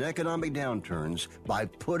markets and economic downturns by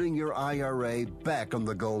putting your IRA back on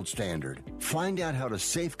the gold standard. Find out how to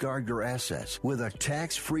safeguard your assets with a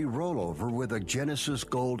tax-free rollover with a Genesis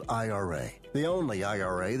Gold IRA, the only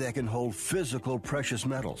IRA that can hold physical precious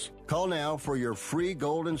metals. Call now for your free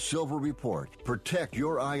gold and silver report. Protect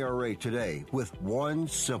your IRA today with one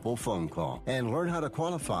simple phone call and learn how to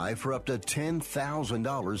qualify for up to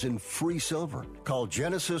 $10,000 in free silver. Call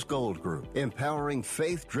Genesis Gold Group, empowering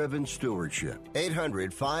faith-driven stewardship.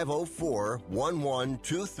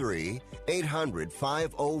 800-504-1123,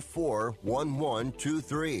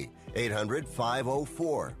 800-504-1123.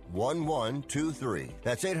 800-504-1123.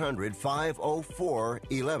 That's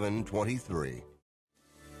 800-504-1123.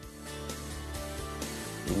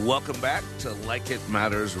 Welcome back to Like It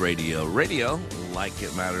Matters Radio. Radio, like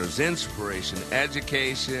it matters, inspiration,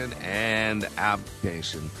 education, and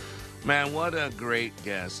application. Man, what a great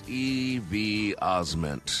guest, E.V.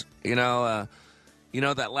 Osment. You know,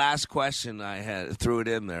 that last question I had, threw it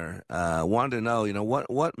in there. Wanted to know,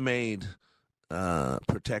 what made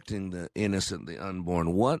protecting the innocent, the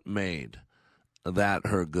unborn, what made that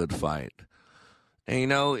her good fight? And,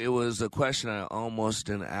 it was a question I almost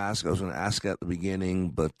didn't ask. I was going to ask at the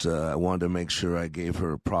beginning, but I wanted to make sure I gave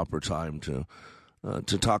her proper time to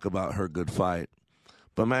talk about her good fight.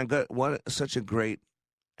 But, man, what such a great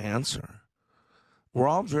answer. We're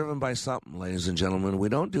all driven by something, ladies and gentlemen. We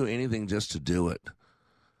don't do anything just to do it.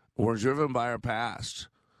 We're driven by our past.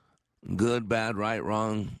 Good, bad, right,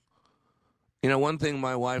 wrong. One thing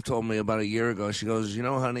my wife told me about a year ago, she goes,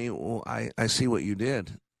 honey, well, I see what you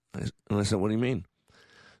did. And I said, what do you mean?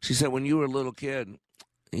 She said, when you were a little kid,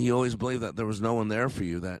 you always believed that there was no one there for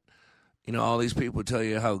you, that You know, all these people tell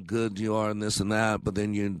you how good you are and this and that, but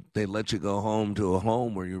then they let you go home to a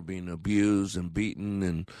home where you're being abused and beaten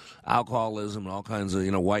and alcoholism and all kinds of,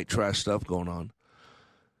 white trash stuff going on.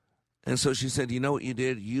 And so she said, you know what you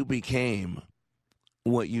did? You became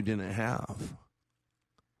what you didn't have.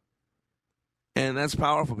 And that's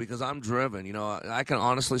powerful because I'm driven. I can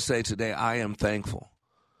honestly say today I am thankful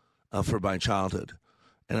for my childhood.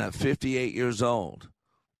 And at 58 years old,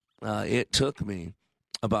 it took me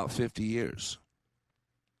about 50 years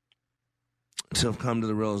to have come to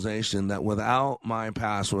the realization that without my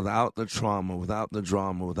past, without the trauma, without the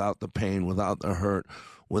drama, without the pain, without the hurt,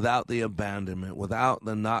 without the abandonment, without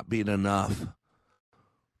the not being enough,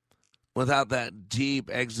 without that deep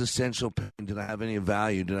existential pain, did I have any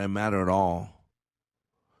value? Did I matter at all?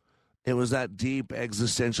 It was that deep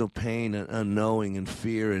existential pain and unknowing and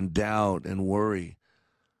fear and doubt and worry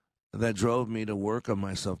that drove me to work on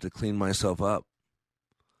myself, to clean myself up.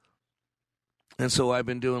 And so I've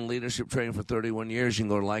been doing leadership training for 31 years. You can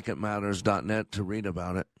go to likeitmatters.net to read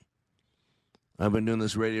about it. I've been doing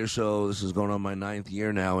this radio show. This is going on my 9th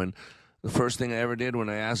year now. And the first thing I ever did when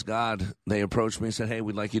I asked God, they approached me and said, hey,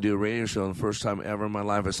 we'd like you to do a radio show. And the first time ever in my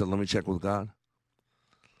life, I said, let me check with God.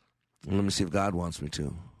 And let me see if God wants me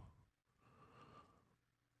to.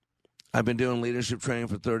 I've been doing leadership training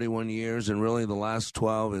for 31 years. And really the last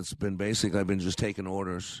 12, it's been basic. I've been just taking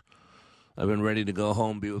orders. I've been ready to go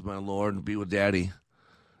home, be with my Lord, be with Daddy.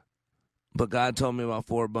 But God told me about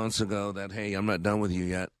 4 months ago that, hey, I'm not done with you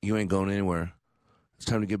yet. You ain't going anywhere. It's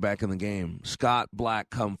time to get back in the game. Scott Black,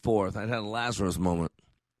 come forth. I'd had a Lazarus moment.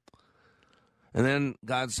 And then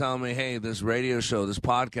God's telling me, hey, this radio show, this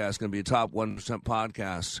podcast is going to be a top 1%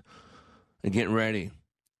 podcast. And getting ready.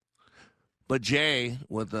 But Jay,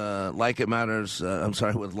 with Like It Matters,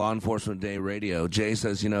 with Law Enforcement Day Radio, Jay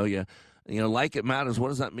says, Like It Matters, what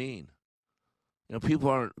does that mean? People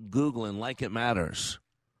aren't Googling Like It Matters.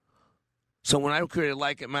 So when I created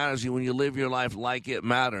Like It Matters, when you live your life like it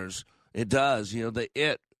matters, it does. The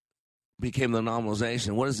it became the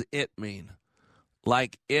nominalization. What does it mean?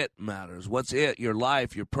 Like it matters. What's it? Your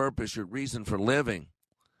life, your purpose, your reason for living.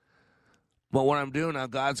 But what I'm doing now,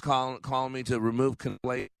 God's calling me to remove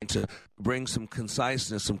conflation, to bring some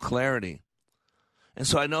conciseness, some clarity. And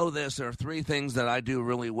so I know this. There are 3 things that I do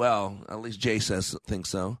really well. At least Jay thinks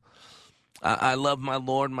so. I love my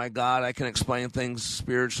Lord, my God. I can explain things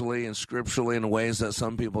spiritually and scripturally in ways that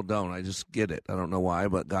some people don't. I just get it. I don't know why,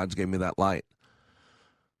 but God's gave me that light.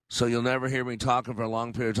 So you'll never hear me talking for a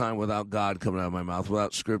long period of time without God coming out of my mouth,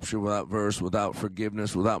 without scripture, without verse, without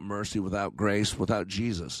forgiveness, without mercy, without grace, without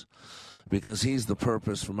Jesus, because he's the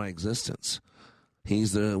purpose for my existence.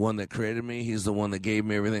 He's the one that created me. He's the one that gave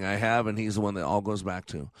me everything I have, and he's the one that all goes back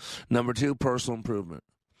to. Number 2, personal improvement.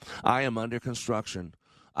 I am under construction.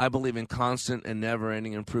 I believe in constant and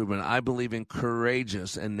never-ending improvement. I believe in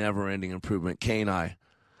courageous and never-ending improvement. K&I.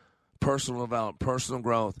 Personal development, personal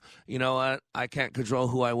growth. You know what? I can't control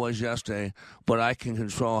who I was yesterday, but I can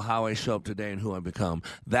control how I show up today and who I become.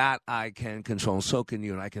 That I can control. So can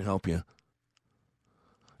you, and I can help you.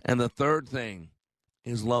 And the third thing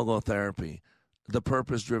is logotherapy, the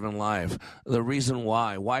purpose-driven life. The reason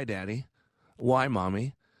why. Why, Daddy? Why,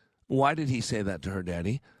 Mommy? Why did he say that to her,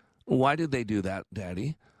 Daddy? Why did they do that,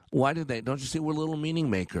 Daddy? Why did they? Don't you see we're little meaning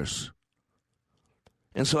makers?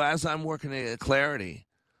 And so as I'm working at clarity,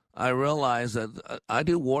 I realize that I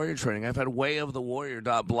do warrior training. I've had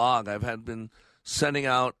wayofthewarrior.blog. I've been sending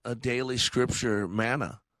out a daily scripture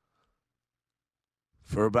manna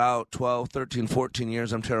for about 12, 13, 14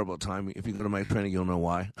 years. I'm terrible at time. If you go to my training, you'll know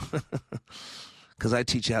why. Because I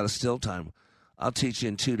teach you how to still time. I'll teach you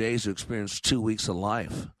in 2 days to experience 2 weeks of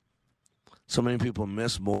life. So many people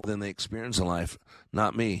miss more than they experience in life.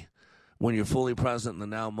 Not me. When you're fully present in the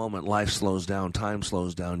now moment, life slows down, time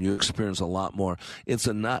slows down. You experience a lot more. It's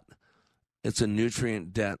a nut. It's a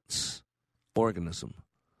nutrient-dense organism.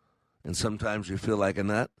 And sometimes you feel like a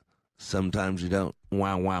nut. Sometimes you don't.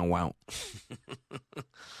 Wow, wow, wow.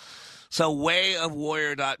 So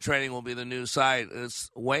wayofwarrior.training will be the new site.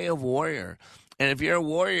 It's Way of Warrior. And if you're a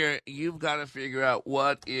warrior, you've got to figure out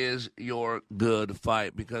what is your good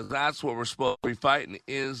fight, because that's what we're supposed to be fighting,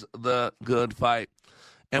 is the good fight.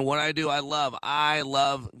 And what I do, I love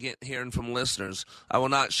hearing from listeners. I will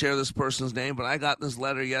not share this person's name, but I got this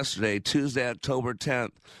letter yesterday, Tuesday, October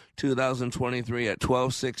 10th, 2023 at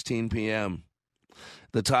 12:16 p.m.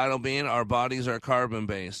 The title being, Our Bodies Are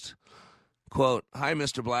Carbon-Based. Quote, Hi,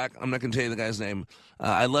 Mr. Black. I'm not going to tell you the guy's name.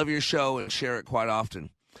 I love your show and share it quite often.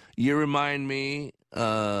 You remind me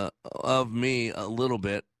of me a little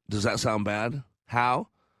bit. Does that sound bad? How?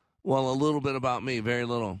 Well, a little bit about me, very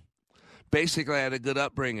little. Basically, I had a good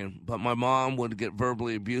upbringing, but my mom would get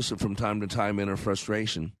verbally abusive from time to time in her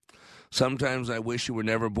frustration. Sometimes I wish you were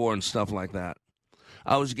never born, stuff like that.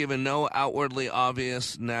 I was given no outwardly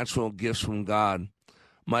obvious natural gifts from God.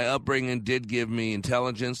 My upbringing did give me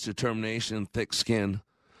intelligence, determination, and thick skin.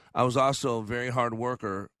 I was also a very hard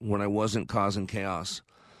worker when I wasn't causing chaos.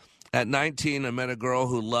 At 19, I met a girl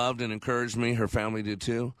who loved and encouraged me. Her family did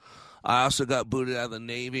too. I also got booted out of the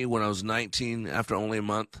Navy when I was 19 after only a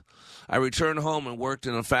month. I returned home and worked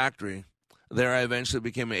in a factory. There I eventually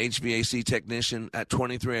became an HVAC technician. At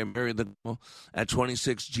 23, I married the girl. At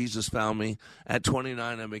 26, Jesus found me. At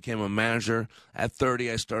 29, I became a manager. At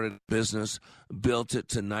 30, I started a business, built it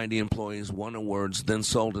to 90 employees, won awards, then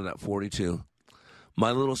sold it at 42.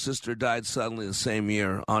 My little sister died suddenly the same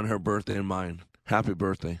year on her birthday and mine. Happy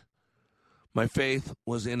birthday. My faith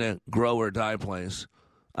was in a grow or die place.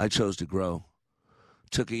 I chose to grow.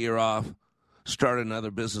 Took a year off. Started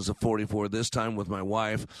another business at 44, this time with my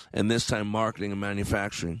wife, and this time marketing and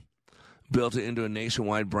manufacturing. Built it into a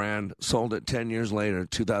nationwide brand, sold it 10 years later,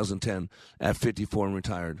 2010, at 54 and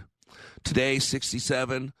retired. Today,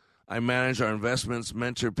 67, I manage our investments,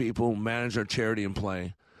 mentor people, manage our charity and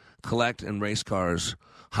play, collect and race cars,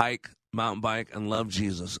 hike, mountain bike, and love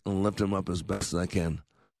Jesus, and lift him up as best as I can.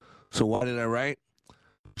 So why did I write?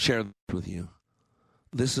 Share this with you.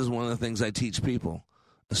 This is one of the things I teach people,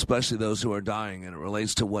 especially those who are dying, and it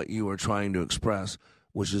relates to what you are trying to express,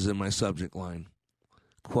 which is in my subject line.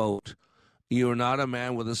 Quote, you are not a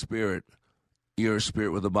man with a spirit. You're a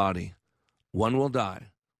spirit with a body. One will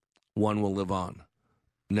die. One will live on.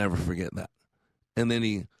 Never forget that. And then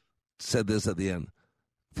he said this at the end.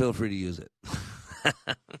 Feel free to use it.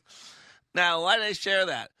 Now, why did I share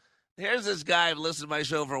that? Here's this guy who listened to my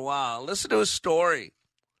show for a while. Listen to his story.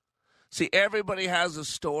 See, everybody has a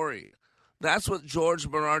story. That's what George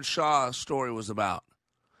Bernard Shaw's story was about.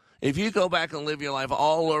 If you go back and live your life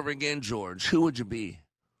all over again, George, who would you be?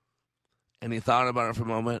 And he thought about it for a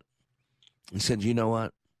moment. He said, you know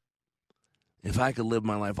what? If I could live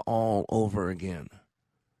my life all over again,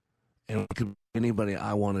 and I could be anybody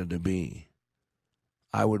I wanted to be,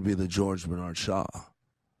 I would be the George Bernard Shaw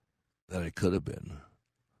that I could have been.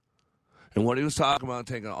 And what he was talking about,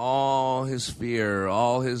 taking all his fear,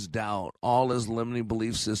 all his doubt, all his limiting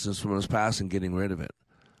belief systems from his past and getting rid of it.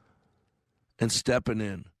 And stepping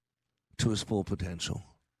in to his full potential.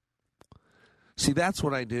 See, that's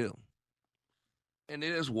what I do. And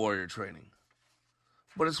it is warrior training.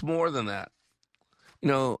 But it's more than that. You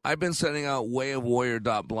know, I've been sending out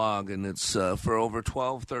wayofwarrior.blog, and it's for over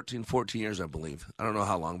 12, 13, 14 years, I believe. I don't know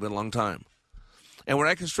how long, been a long time. And when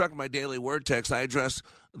I construct my daily word text, I address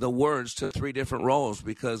the words to 3 different roles,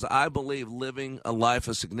 because I believe living a life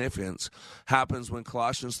of significance happens when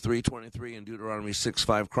Colossians 3:23 and Deuteronomy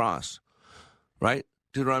 6:5 cross, right?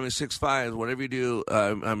 Deuteronomy 6:5, whatever you do,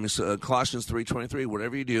 Colossians 3:23,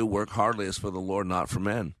 whatever you do, work heartily as for the Lord, not for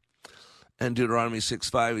men. And Deuteronomy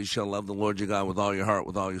 6:5, you shall love the Lord your God with all your heart,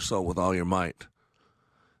 with all your soul, with all your might.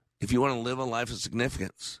 If you want to live a life of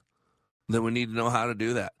significance, then we need to know how to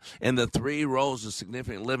do that. And the 3 roles of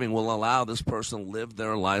significant living will allow this person to live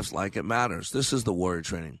their lives like it matters. This is the warrior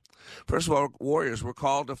training. First of all, warriors, we're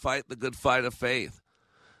called to fight the good fight of faith.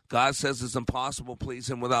 God says it's impossible to please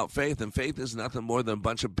him without faith, and faith is nothing more than a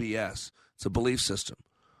bunch of BS. It's a belief system.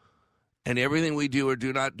 And everything we do or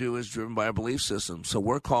do not do is driven by a belief system. So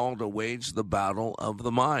we're called to wage the battle of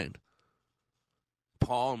the mind.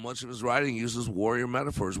 Paul, in much of his writing, uses warrior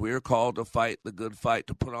metaphors. We are called to fight the good fight,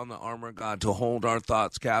 to put on the armor of God, to hold our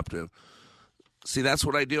thoughts captive. See, that's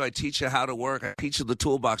what I do. I teach you how to work. I teach you the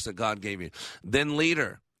toolbox that God gave you. Then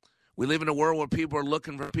leader. We live in a world where people are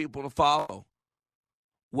looking for people to follow.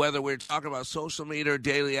 Whether we're talking about social media or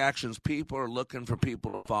daily actions, people are looking for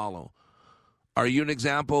people to follow. Are you an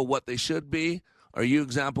example of what they should be? Are you an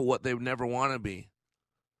example of what they would never want to be?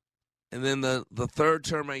 And then the third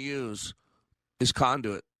term I use is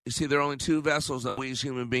conduit. You see, there are only 2 vessels that we as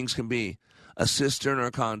human beings can be, a cistern or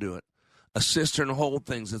a conduit. A cistern holds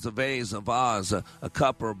things. It's a vase, a vase, a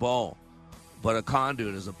cup, or a bowl. But a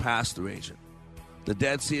conduit is a pass-through agent. The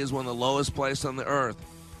Dead Sea is one of the lowest places on the earth.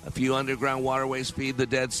 A few underground waterways feed the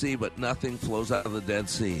Dead Sea, but nothing flows out of the Dead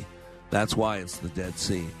Sea. That's why it's the Dead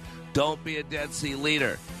Sea. Don't be a Dead Sea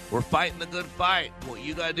leader. We're fighting the good fight. What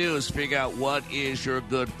you got to do is figure out what is your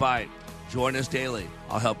good fight. Join us daily.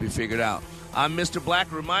 I'll help you figure it out. I'm Mr.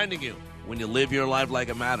 Black, reminding you, when you live your life like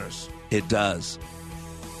it matters, it does.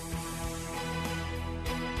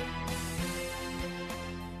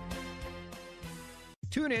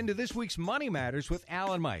 Tune in to this week's Money Matters with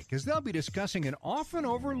Al and Mike, as they'll be discussing an often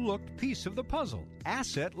overlooked piece of the puzzle,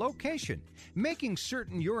 asset location. Making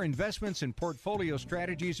certain your investments and portfolio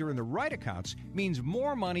strategies are in the right accounts means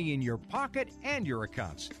more money in your pocket and your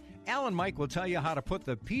accounts. Al and Mike will tell you how to put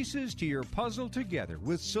the pieces to your puzzle together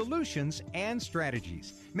with solutions and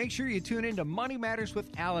strategies. Make sure you tune in to Money Matters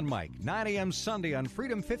with Al and Mike, 9 a.m. Sunday on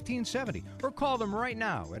Freedom 1570, or call them right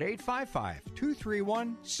now at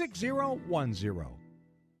 855-231-6010.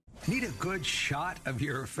 Need a good shot of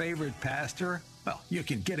your favorite pastor? Well, you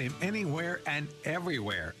can get him anywhere and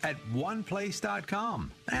everywhere at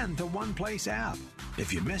oneplace.com and the OnePlace app.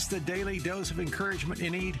 If you missed the daily dose of encouragement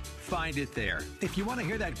you need, find it there. If you want to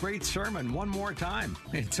hear that great sermon one more time,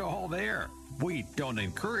 it's all there. We don't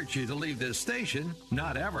encourage you to leave this station,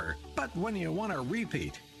 not ever. But when you want to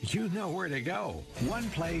repeat, you know where to go.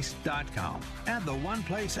 oneplace.com and the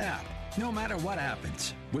OnePlace app. No matter what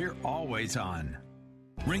happens, we're always on.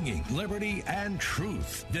 Bringing liberty and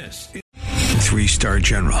truth. This is 3-star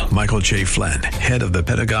General Michael J. Flynn, head of the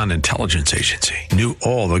Pentagon Intelligence Agency, knew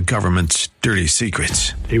all the government's dirty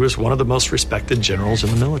secrets. He was one of the most respected generals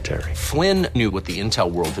in the military. Flynn knew what the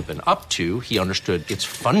intel world had been up to. He understood its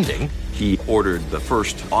funding. He ordered the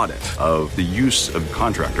first audit of the use of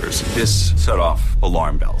contractors. This set off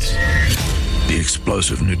alarm bells. The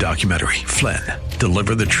explosive new documentary, Flynn,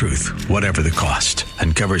 Deliver the Truth, Whatever the Cost,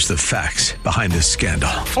 uncovers the facts behind this scandal.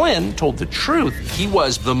 Flynn told the truth. He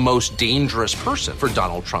was the most dangerous person for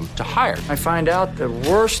Donald Trump to hire. I find out the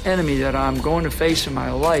worst enemy that I'm going to face in my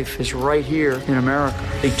life is right here in America.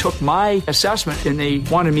 They took my assessment and they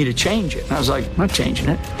wanted me to change it. And I was like, I'm not changing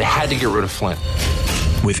it. They had to get rid of Flynn.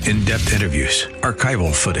 With in-depth interviews,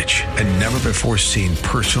 archival footage, and never-before-seen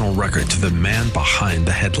personal records of the man behind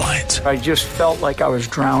the headlines. I just felt like I was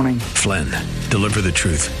drowning. Flynn, Deliver the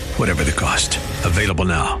Truth, Whatever the Cost. Available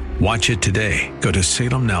now. Watch it today. Go to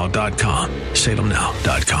salemnow.com.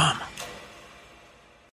 salemnow.com.